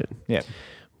the budget. Yeah.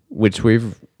 Which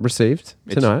we've received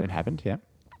tonight. It happened, yeah.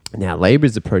 Now,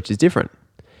 Labor's approach is different.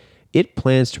 It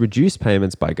plans to reduce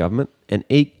payments by government and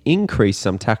increase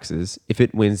some taxes if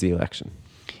it wins the election.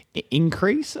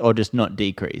 Increase or just not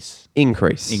decrease?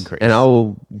 Increase. Increase. And I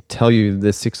will tell you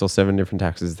the 6 or 7 different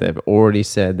taxes they've already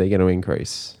said they're going to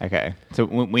increase. Okay. So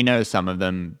we know some of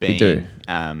them We do.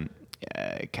 being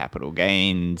capital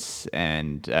gains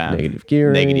and Negative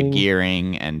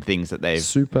gearing. and things that they've...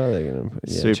 Super. They're going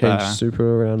to Super. change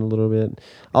super around a little bit.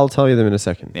 I'll tell you them in a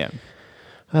second. Yeah.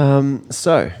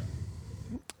 So,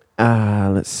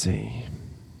 let's see.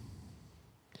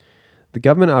 The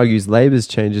government argues Labor's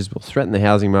changes will threaten the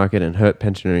housing market and hurt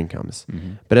pensioner incomes.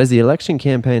 Mm-hmm. But as the election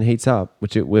campaign heats up,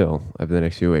 which it will over the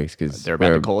next few weeks, because They're about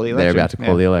to call the They're election. about to call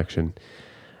Yeah. the election.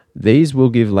 These will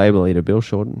give Labor leader Bill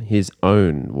Shorten his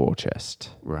own war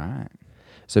chest. Right.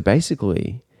 So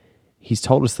basically, he's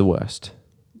told us the worst.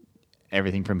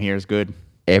 Everything from here is good.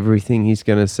 Everything he's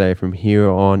going to say from here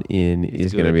on in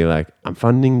is going to good. be like, I'm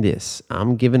funding this.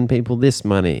 I'm giving people this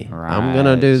money. I'm going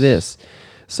to do Right. this.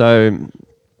 So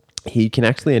he can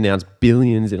actually announce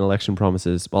billions in election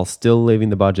promises while still leaving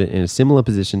the budget in a similar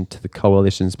position to the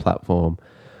coalition's platform,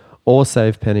 or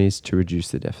save pennies to reduce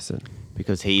the deficit.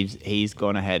 Because he's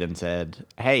gone ahead and said,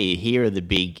 hey, here are the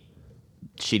big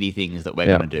shitty things that we're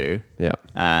Yeah. going to do.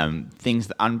 Yeah. Things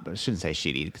that I shouldn't say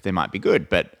shitty because they might be good,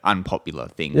 but unpopular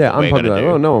things. Yeah, that we're gonna unpopular. do.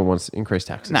 Well, no one wants increased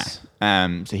taxes.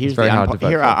 No. So here's very hard to vote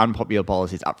here for. are unpopular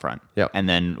policies up front. Yep. And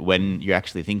then when you're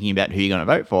actually thinking about who you're going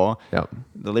to vote for, Yep.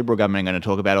 the Liberal government are going to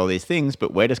talk about all these things,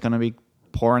 but we're just going to be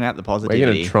pouring out the We're positivity.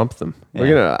 going to trump them. We're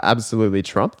Yeah. going to absolutely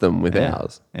trump them with Yeah.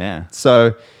 ours. Yeah.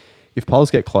 So if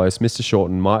polls get close, Mr.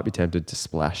 Shorten might be tempted to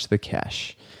splash the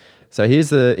cash. So here's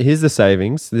the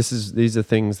savings. These are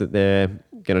things that they're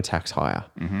going to tax higher.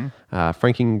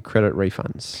 Franking credit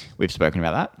refunds. We've spoken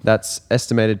about that. That's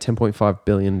estimated $10.5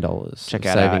 billion. Check of out our savings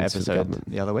for the episode government.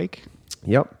 the other week.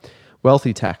 Yep.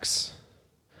 Wealthy tax.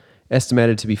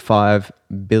 Estimated to be $5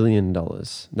 billion.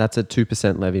 That's a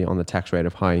 2% levy on the tax rate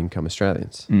of high income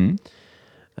Australians.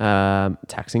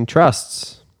 Taxing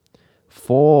trusts.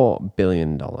 $4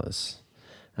 billion.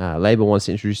 Labor wants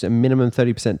to introduce a minimum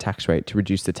 30% tax rate to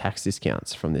reduce the tax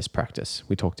discounts from this practice.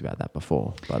 We talked about that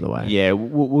before, by the way. Yeah,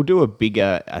 we'll do a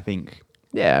bigger, I think,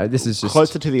 Yeah, this is just...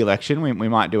 closer to the election, we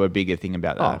might do a bigger thing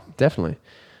about that. Oh, definitely.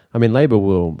 I mean, Labor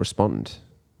will respond,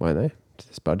 won't they, to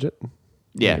this budget?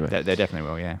 Yeah, Anyway. they definitely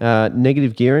will, yeah.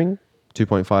 Negative gearing,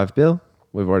 2.5 bill.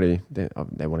 We've already... They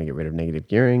want to get rid of negative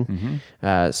gearing.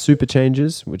 Super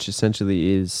changes, which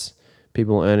essentially is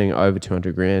people earning over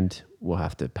 200 grand will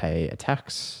have to pay a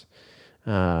tax.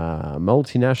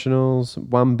 Multinationals,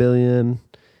 1 billion.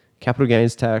 Capital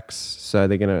gains tax. So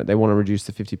they want to reduce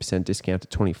the 50% discount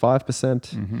to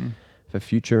 25% for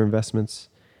future investments,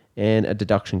 and a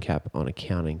deduction cap on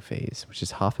accounting fees, which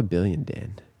is $500 million.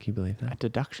 Dan, can you believe A that?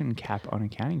 deduction cap on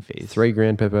accounting fees.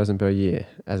 $3,000 per person per year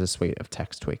as a suite of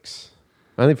tax tweaks.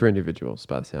 Only for individuals,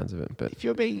 by the sounds of it. But If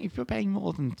you're paying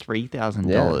more than $3,000,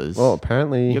 yeah. Well,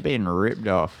 apparently, you're being ripped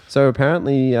off. so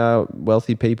apparently,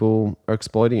 wealthy people are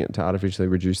exploiting it to artificially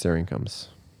reduce their incomes.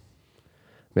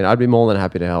 I mean, I'd be more than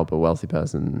happy to help a wealthy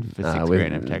person For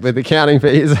 $6,000 of tax. with accounting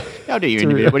fees. How do you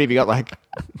individual? What have you got, like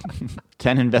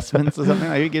 10 investments or something?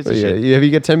 Like, who gives a Yeah, shit? if you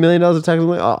get $10 million of tax,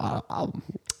 I'll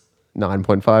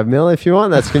 9.5 mil if you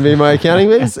want. That's going to be my accounting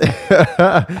fees.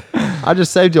 I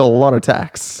just saved you a lot of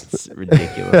tax. It's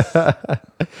ridiculous.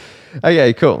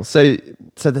 Okay, cool. So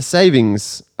the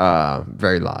savings are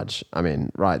very large. I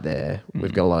mean, right there,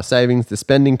 we've got a lot of savings. The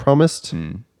spending promised.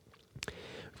 We've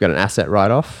got an asset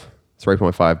write-off,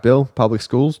 3.5 bill. Public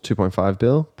schools, 2.5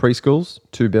 bill. Preschools,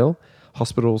 2 bill.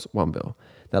 Hospitals, 1 bill.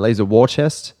 That leaves a war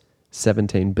chest,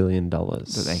 $17 billion.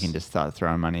 So they can just start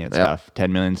throwing money at Yep. stuff.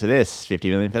 10 million for this, 50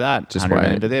 million for that, Just 100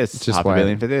 million wait. for this, Just half wait. a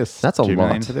billion for this. That's a 2 lot.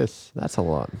 million for this. That's a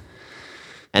lot.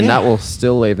 And Yeah. that will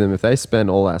still leave them, if they spend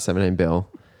all that 17 bill,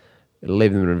 it'll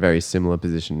leave them in a very similar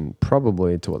position,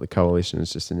 probably to what the coalition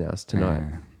has just announced tonight.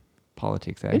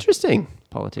 Politics, eh? Interesting.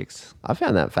 Politics. I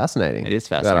found that fascinating. It is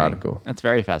fascinating. That article. That's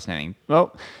very fascinating.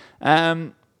 Well,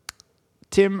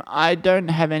 Tim, I don't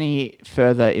have any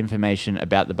further information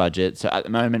about the budget. So at the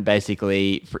moment,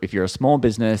 basically, if you're a small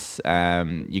business,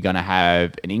 you're going to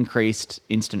have an increased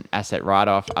instant asset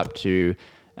write-off up to,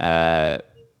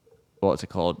 what's it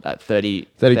called? 30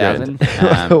 30 grand.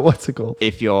 What's it called?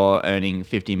 if you're earning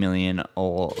 50 million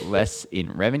or less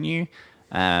in revenue,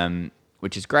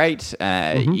 which is great.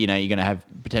 You know, you're going to have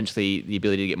potentially the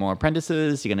ability to get more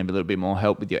apprentices. You're going to have a little bit more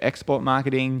help with your export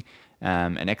marketing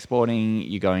and exporting.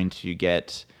 You're going to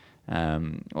get,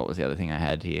 what was the other thing I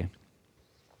had here?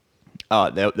 Oh,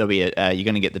 there'll be you're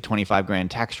going to get the 25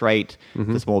 grand tax rate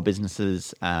for small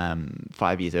businesses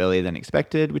 5 years earlier than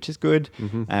expected, which is good.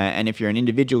 And if you're an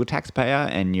individual taxpayer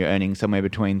and you're earning somewhere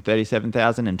between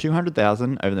 37,000 and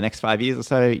 200,000 over the next 5 years or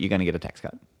so, you're going to get a tax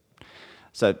cut.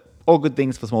 So all good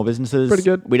things for small businesses. Pretty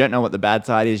good. We don't know what the bad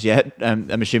side is yet. I'm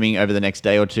assuming over the next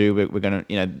day or two, we're going to,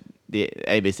 you know, the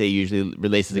ABC usually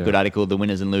releases a good article, the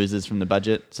winners and losers from the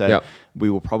budget. So we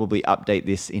will probably update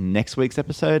this in next week's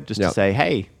episode just to say,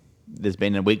 hey, there's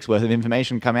been a week's worth of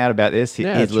information come out about this.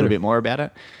 Here's a little bit more about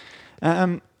it.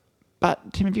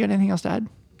 But Tim, have you got anything else to add?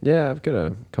 Yeah, I've got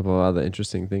a couple of other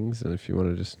interesting things, and if you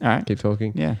want to just All right. keep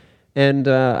talking. Yeah. And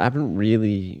I haven't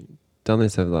really done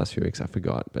this over the last few weeks. I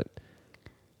forgot, but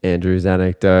Andrew's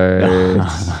anecdote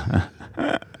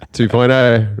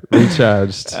 2.0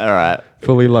 recharged, All right.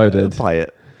 fully loaded. Play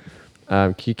it.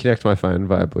 Can you connect my phone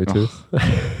via Bluetooth?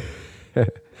 I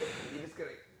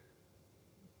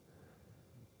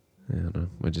don't know.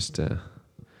 We're just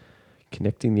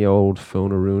connecting the old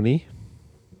phone Rooney.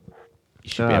 You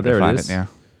should be able to find it now.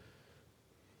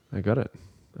 I got it.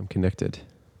 I'm connected.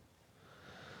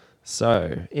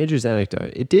 So, Andrew's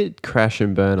anecdote. It did crash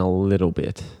and burn a little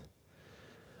bit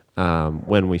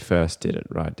when we first did it,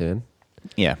 right, Dan?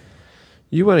 Yeah.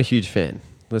 You weren't a huge fan.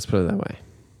 Let's put it that way.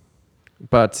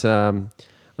 But I'll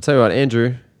tell you what,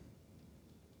 Andrew,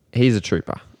 he's a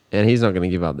trooper. And he's not going to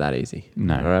give up that easy.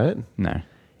 No. All right? No.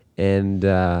 And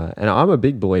I'm a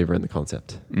big believer in the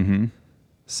concept. Mm-hmm.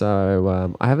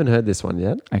 So I haven't heard this one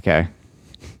yet. Okay.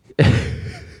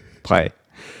 Play.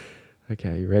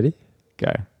 Okay, you ready?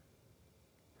 Go.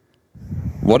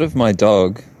 What if my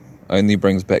dog only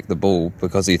brings back the ball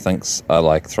because he thinks I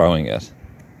like throwing it?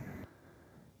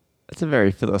 That's a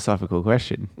very philosophical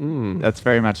question. That's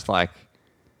very much like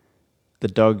the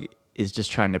dog is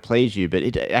just trying to please you, but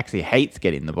it actually hates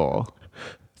getting the ball.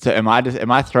 So am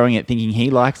I throwing it thinking he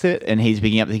likes it and he's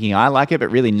picking up thinking I like it, but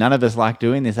really none of us like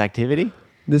doing this activity?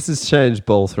 This has changed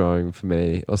ball throwing for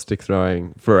me, or stick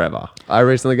throwing, forever. I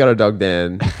recently got a dog,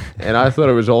 Dan, and I thought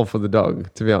it was all for the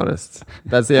dog, to be honest.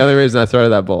 That's the only reason I throw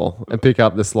that ball and pick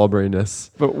up the slobberiness.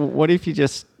 But what if you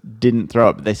just didn't throw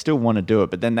it, but they still want to do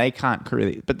it, but then they can't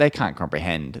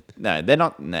comprehend. No, they're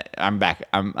not. No, I'm back.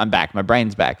 I'm back. My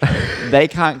brain's back. They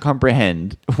can't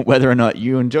comprehend whether or not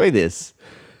you enjoy this.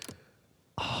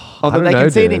 Although they can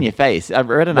see it in your face. I've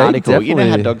read an article. You know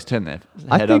how dogs turn their head on the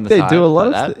side? I think they do a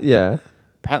lot like of that? yeah.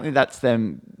 Apparently that's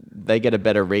them. They get a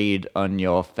better read on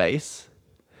your face.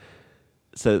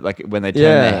 So like when they turn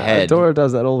their head, Dora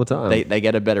does that all the time. they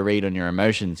get a better read on your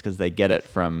emotions because they get it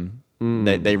from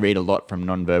they read a lot from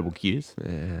non-verbal cues.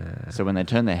 Yeah. So when they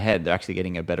turn their head, they're actually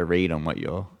getting a better read on what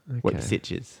your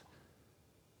sitch is.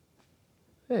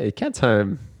 Hey, cat's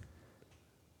home.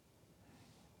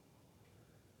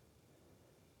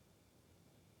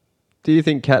 Do you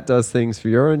think Kat does things for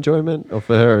your enjoyment or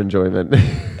for her enjoyment?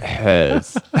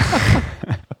 Hers.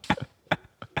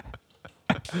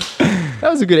 That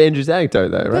was a good Andrew's anecdote,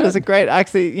 though, right? That is a great.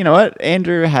 Actually, you know what?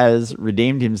 Andrew has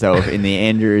redeemed himself in the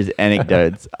Andrew's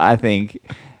anecdotes. I think.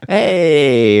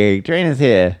 Hey, Trina's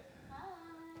here.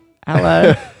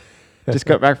 Hello. Just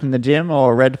got back from the gym,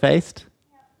 all red faced.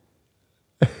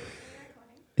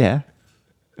 Yeah.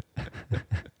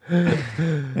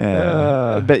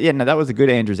 Yeah. But yeah, no, that was a good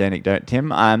Andrew's anecdote, Tim.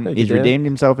 He's Dan. redeemed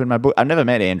himself in my book. I've never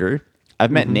met Andrew.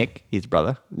 I've met Nick, his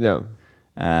brother. Yeah.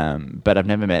 But I've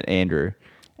never met Andrew.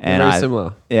 They're very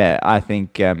similar. Yeah, I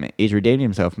think he's redeemed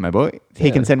himself in my book. He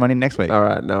can send one in next week. All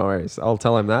right, no worries. I'll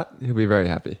tell him that. He'll be very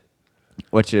happy.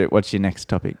 What's your next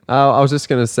topic? I was just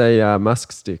going to say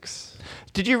musk sticks.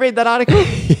 Did you read that article?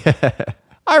 Yeah.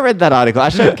 I read that article. I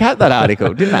showed Kat that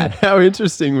article, didn't I? How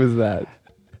interesting was that?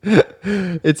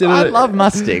 It's in I love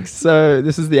musk sticks. So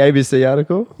this is the ABC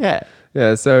article? Yeah.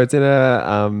 Yeah, so it's in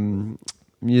a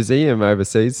museum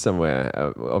overseas somewhere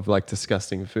of like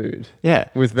disgusting food. Yeah.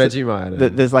 With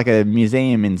Vegemite. There's like a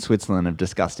museum in Switzerland of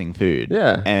disgusting food.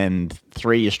 Yeah. And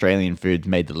 3 Australian foods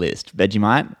made the list.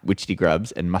 Vegemite, witchetty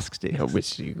grubs, and musk sticks. Oh,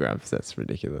 witchetty grubs, that's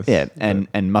ridiculous. Yeah,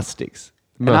 and musk sticks.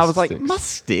 And I was like,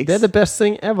 musk sticks? They're the best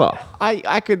thing ever.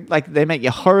 I could, like, they make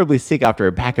you horribly sick after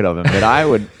a packet of them, but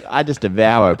I just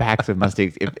devour packs of musk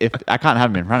sticks. If I can't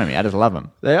have them in front of me, I just love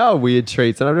them. They are weird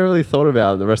treats, and I've never really thought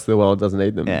about it. The rest of the world doesn't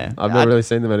eat them. Yeah. I've never really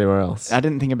seen them anywhere else. I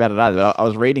didn't think about it either, but I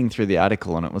was reading through the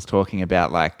article and it was talking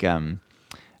about, like,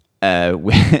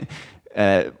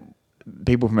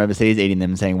 people from overseas eating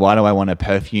them saying, why do I want a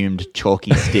perfumed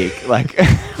chalky stick? Like,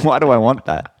 why do I want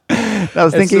that? I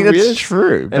was thinking that's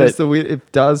true. And it's the weird,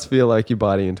 it does feel like you're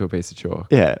biting into a piece of chalk.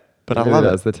 Yeah, but I really love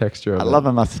does, it. the texture of it. I love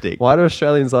a musk stick. Why do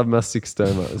Australians love musk sticks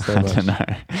so much? I don't know.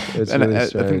 It's And really I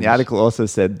strange. think the article also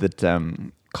said that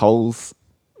Coles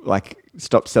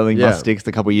stopped selling musk sticks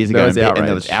a couple of years ago, and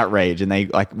there was outrage, and they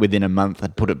within a month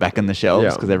had put it back on the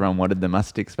shelves because everyone wanted the musk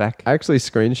sticks back. I actually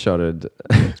screenshotted.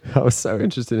 I was so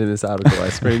interested in this article. I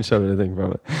screenshotted a thing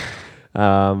from it.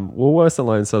 Woolworths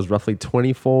alone sells roughly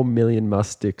 24 million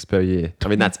musk sticks per year. I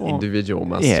mean, that's individual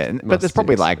musk. Yeah, but there's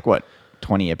probably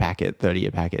 20 a packet, 30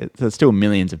 a packet. So it's still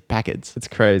millions of packets. It's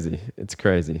crazy. It's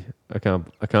crazy. I can't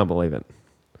believe it.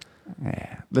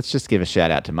 Yeah. Let's just give a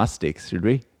shout out to musk sticks, should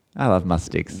we? I love musk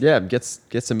sticks. Yeah, get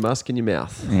some musk in your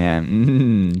mouth. Yeah.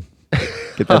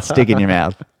 Get that stick in your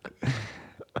mouth.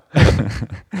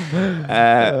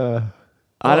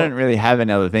 I don't really have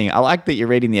another thing. I like that you're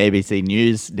reading the ABC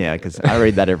News now because I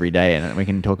read that every day and we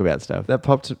can talk about stuff. That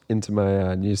popped into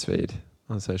my news feed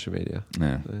on social media.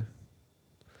 Yeah.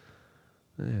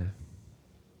 So, yeah.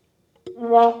 It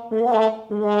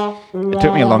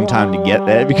took me a long time to get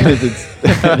there because it's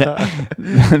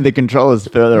the controller's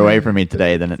further away from me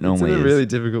today than it It's normally in a is. really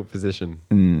difficult position.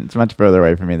 It's much further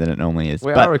away from me than it normally is.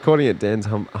 We But- are recording at Dan's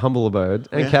humble abode.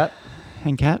 And Kat.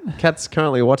 And Kat? Kat's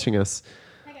currently watching us.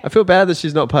 I feel bad that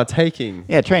she's not partaking.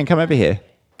 Yeah, Train, come over here.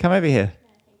 Come over here.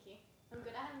 Thank you. I'm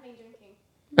good. I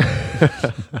haven't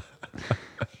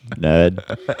been drinking.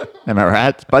 Nerd. Am I right?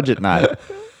 It's budget night.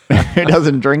 Who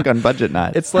doesn't drink on budget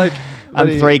night? It's like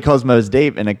I'm 3 Cosmos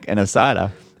deep in a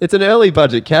cider. It's an early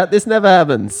budget, Kat. This never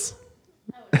happens.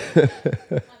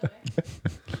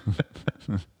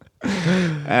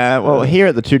 Well, here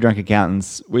at the Two Drunk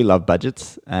Accountants, we love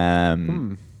budgets.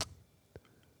 Not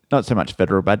so much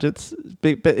federal budgets,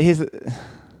 but here's...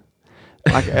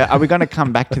 Like, are we going to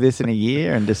come back to this in a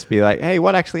year and just be like, hey,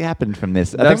 what actually happened from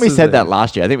this? I think That's we the said that thing.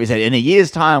 last year. I think we said in a year's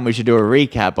time we should do a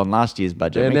recap on last year's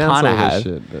budget. They We announce kind of all this have.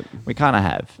 shit, but- We kind of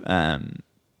have.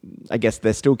 I guess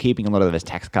they're still keeping a lot of those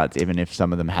tax cuts, even if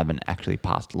some of them haven't actually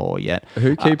passed law yet.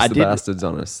 Who keeps I the did- bastards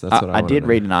honest? That's what I I wanna did know.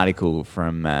 read an article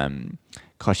from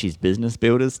Koshi's Business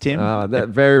Builders, Tim. That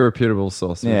very reputable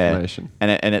source of information.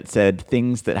 And it said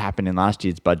things that happened in last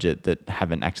year's budget that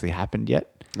haven't actually happened yet.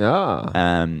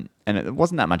 And it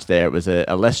wasn't that much there. It was a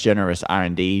less generous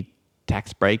R&D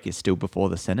tax break is still before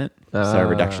the Senate. So a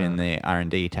reduction in the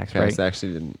R&D tax Okay, rate so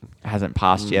actually didn't. hasn't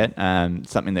passed yet.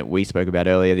 Something that we spoke about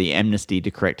earlier, the amnesty to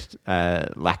correct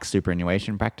lax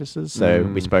superannuation practices. So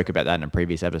we spoke about that in a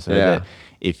previous episode. Yeah. That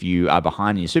if you are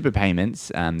behind in your super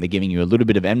payments, they're giving you a little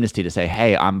bit of amnesty to say,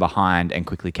 hey, I'm behind and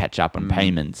quickly catch up on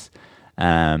payments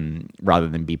rather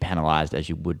than be penalized as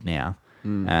you would now.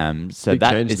 So Big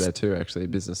that change is there too, actually.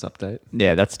 Business update.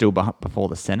 yeah, that's still before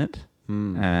the Senate.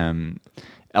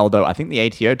 Although I think the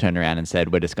ATO turned around and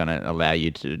said, we're just going to allow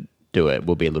you to do it.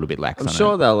 We'll be a little bit lax I'm on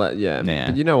sure it. they'll let, yeah. Yeah.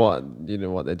 But you know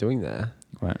what they're doing there?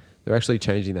 Right. They're actually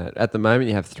changing that. At the moment,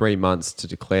 you have 3 months to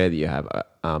declare that you have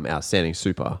outstanding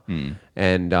super.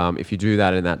 And if you do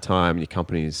that in that time, your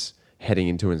company's heading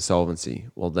into insolvency,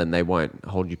 well, then they won't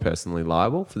hold you personally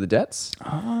liable for the debts.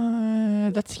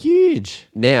 That's huge.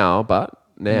 Now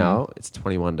it's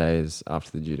 21 days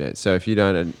after the due date. So if you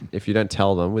don't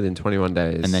tell them within 21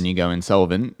 days, And then you go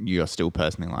insolvent, you're still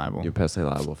personally liable. you're personally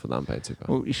liable for the unpaid super.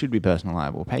 Well, you should be personally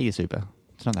liable. Pay your super.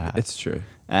 It's not that hard. It's true.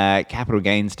 Capital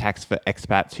gains tax for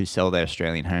expats who sell their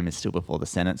Australian home is still before the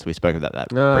Senate. So we spoke about that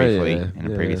Oh, briefly yeah.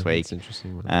 in a previous week. That's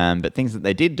interesting. But things that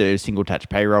they did do, single touch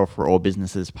payroll for all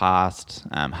businesses passed,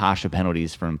 harsher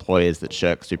penalties for employers that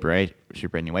shirk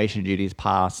superannuation duties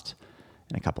passed,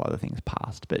 and a couple other things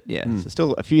passed. But yeah, so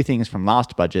still a few things from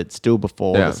last budget still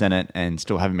before Yeah. the Senate and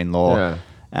still haven't been law.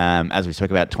 Yeah. As we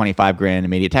spoke about, 25 grand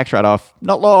immediate tax write-off,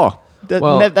 not law. That,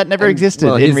 Well, that never and- existed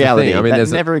well, in here's the reality. thing. I mean, that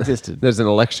never existed. There's an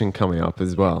election coming up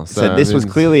as well. So this was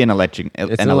there's- clearly an election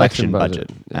It's an election budget.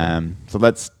 budget, yeah. So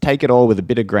let's take it all with a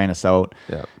bit of grain of salt.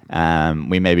 Yeah.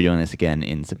 We may be doing this again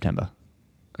in September.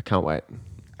 I can't wait.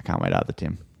 I can't wait either,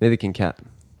 Tim. Neither can Kat.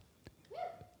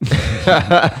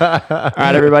 All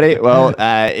right, everybody. Well,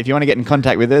 if you want to get in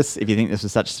contact with us, if you think this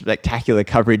was such spectacular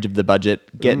coverage of the budget,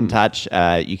 get in touch.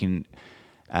 You can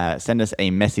send us a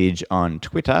message on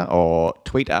Twitter or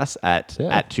tweet us at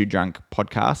Two Drunk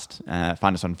Podcast.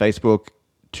 Find us on Facebook,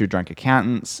 Two Drunk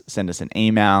Accountants. Send us an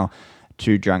email,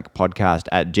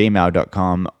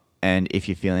 twodrunkpodcast@gmail.com. And if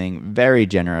you're feeling very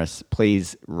generous,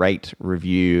 please rate,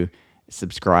 review,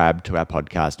 subscribe to our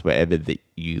podcast wherever that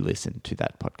you listen to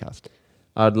that podcast.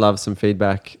 I'd love some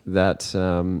feedback that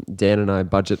Dan and I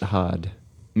budget hard.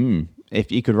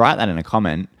 If you could write that in a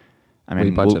comment, I mean,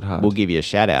 We budget hard. we'll give you a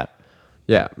shout out.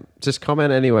 Yeah, just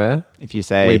comment anywhere. If you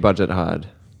say, We budget hard.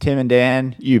 Tim and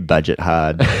Dan, you budget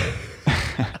hard.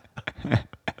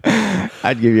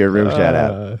 I'd give you a real shout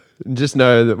out. Just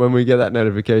know that when we get that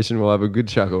notification, we'll have a good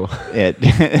chuckle. Yeah,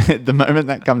 the moment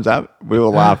that comes up, we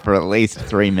will laugh for at least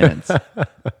 3 minutes. All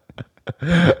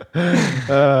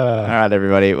right,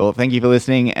 everybody. Well, thank you for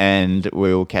listening, and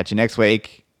we'll catch you next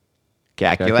week.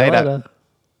 Calculator. Calculator.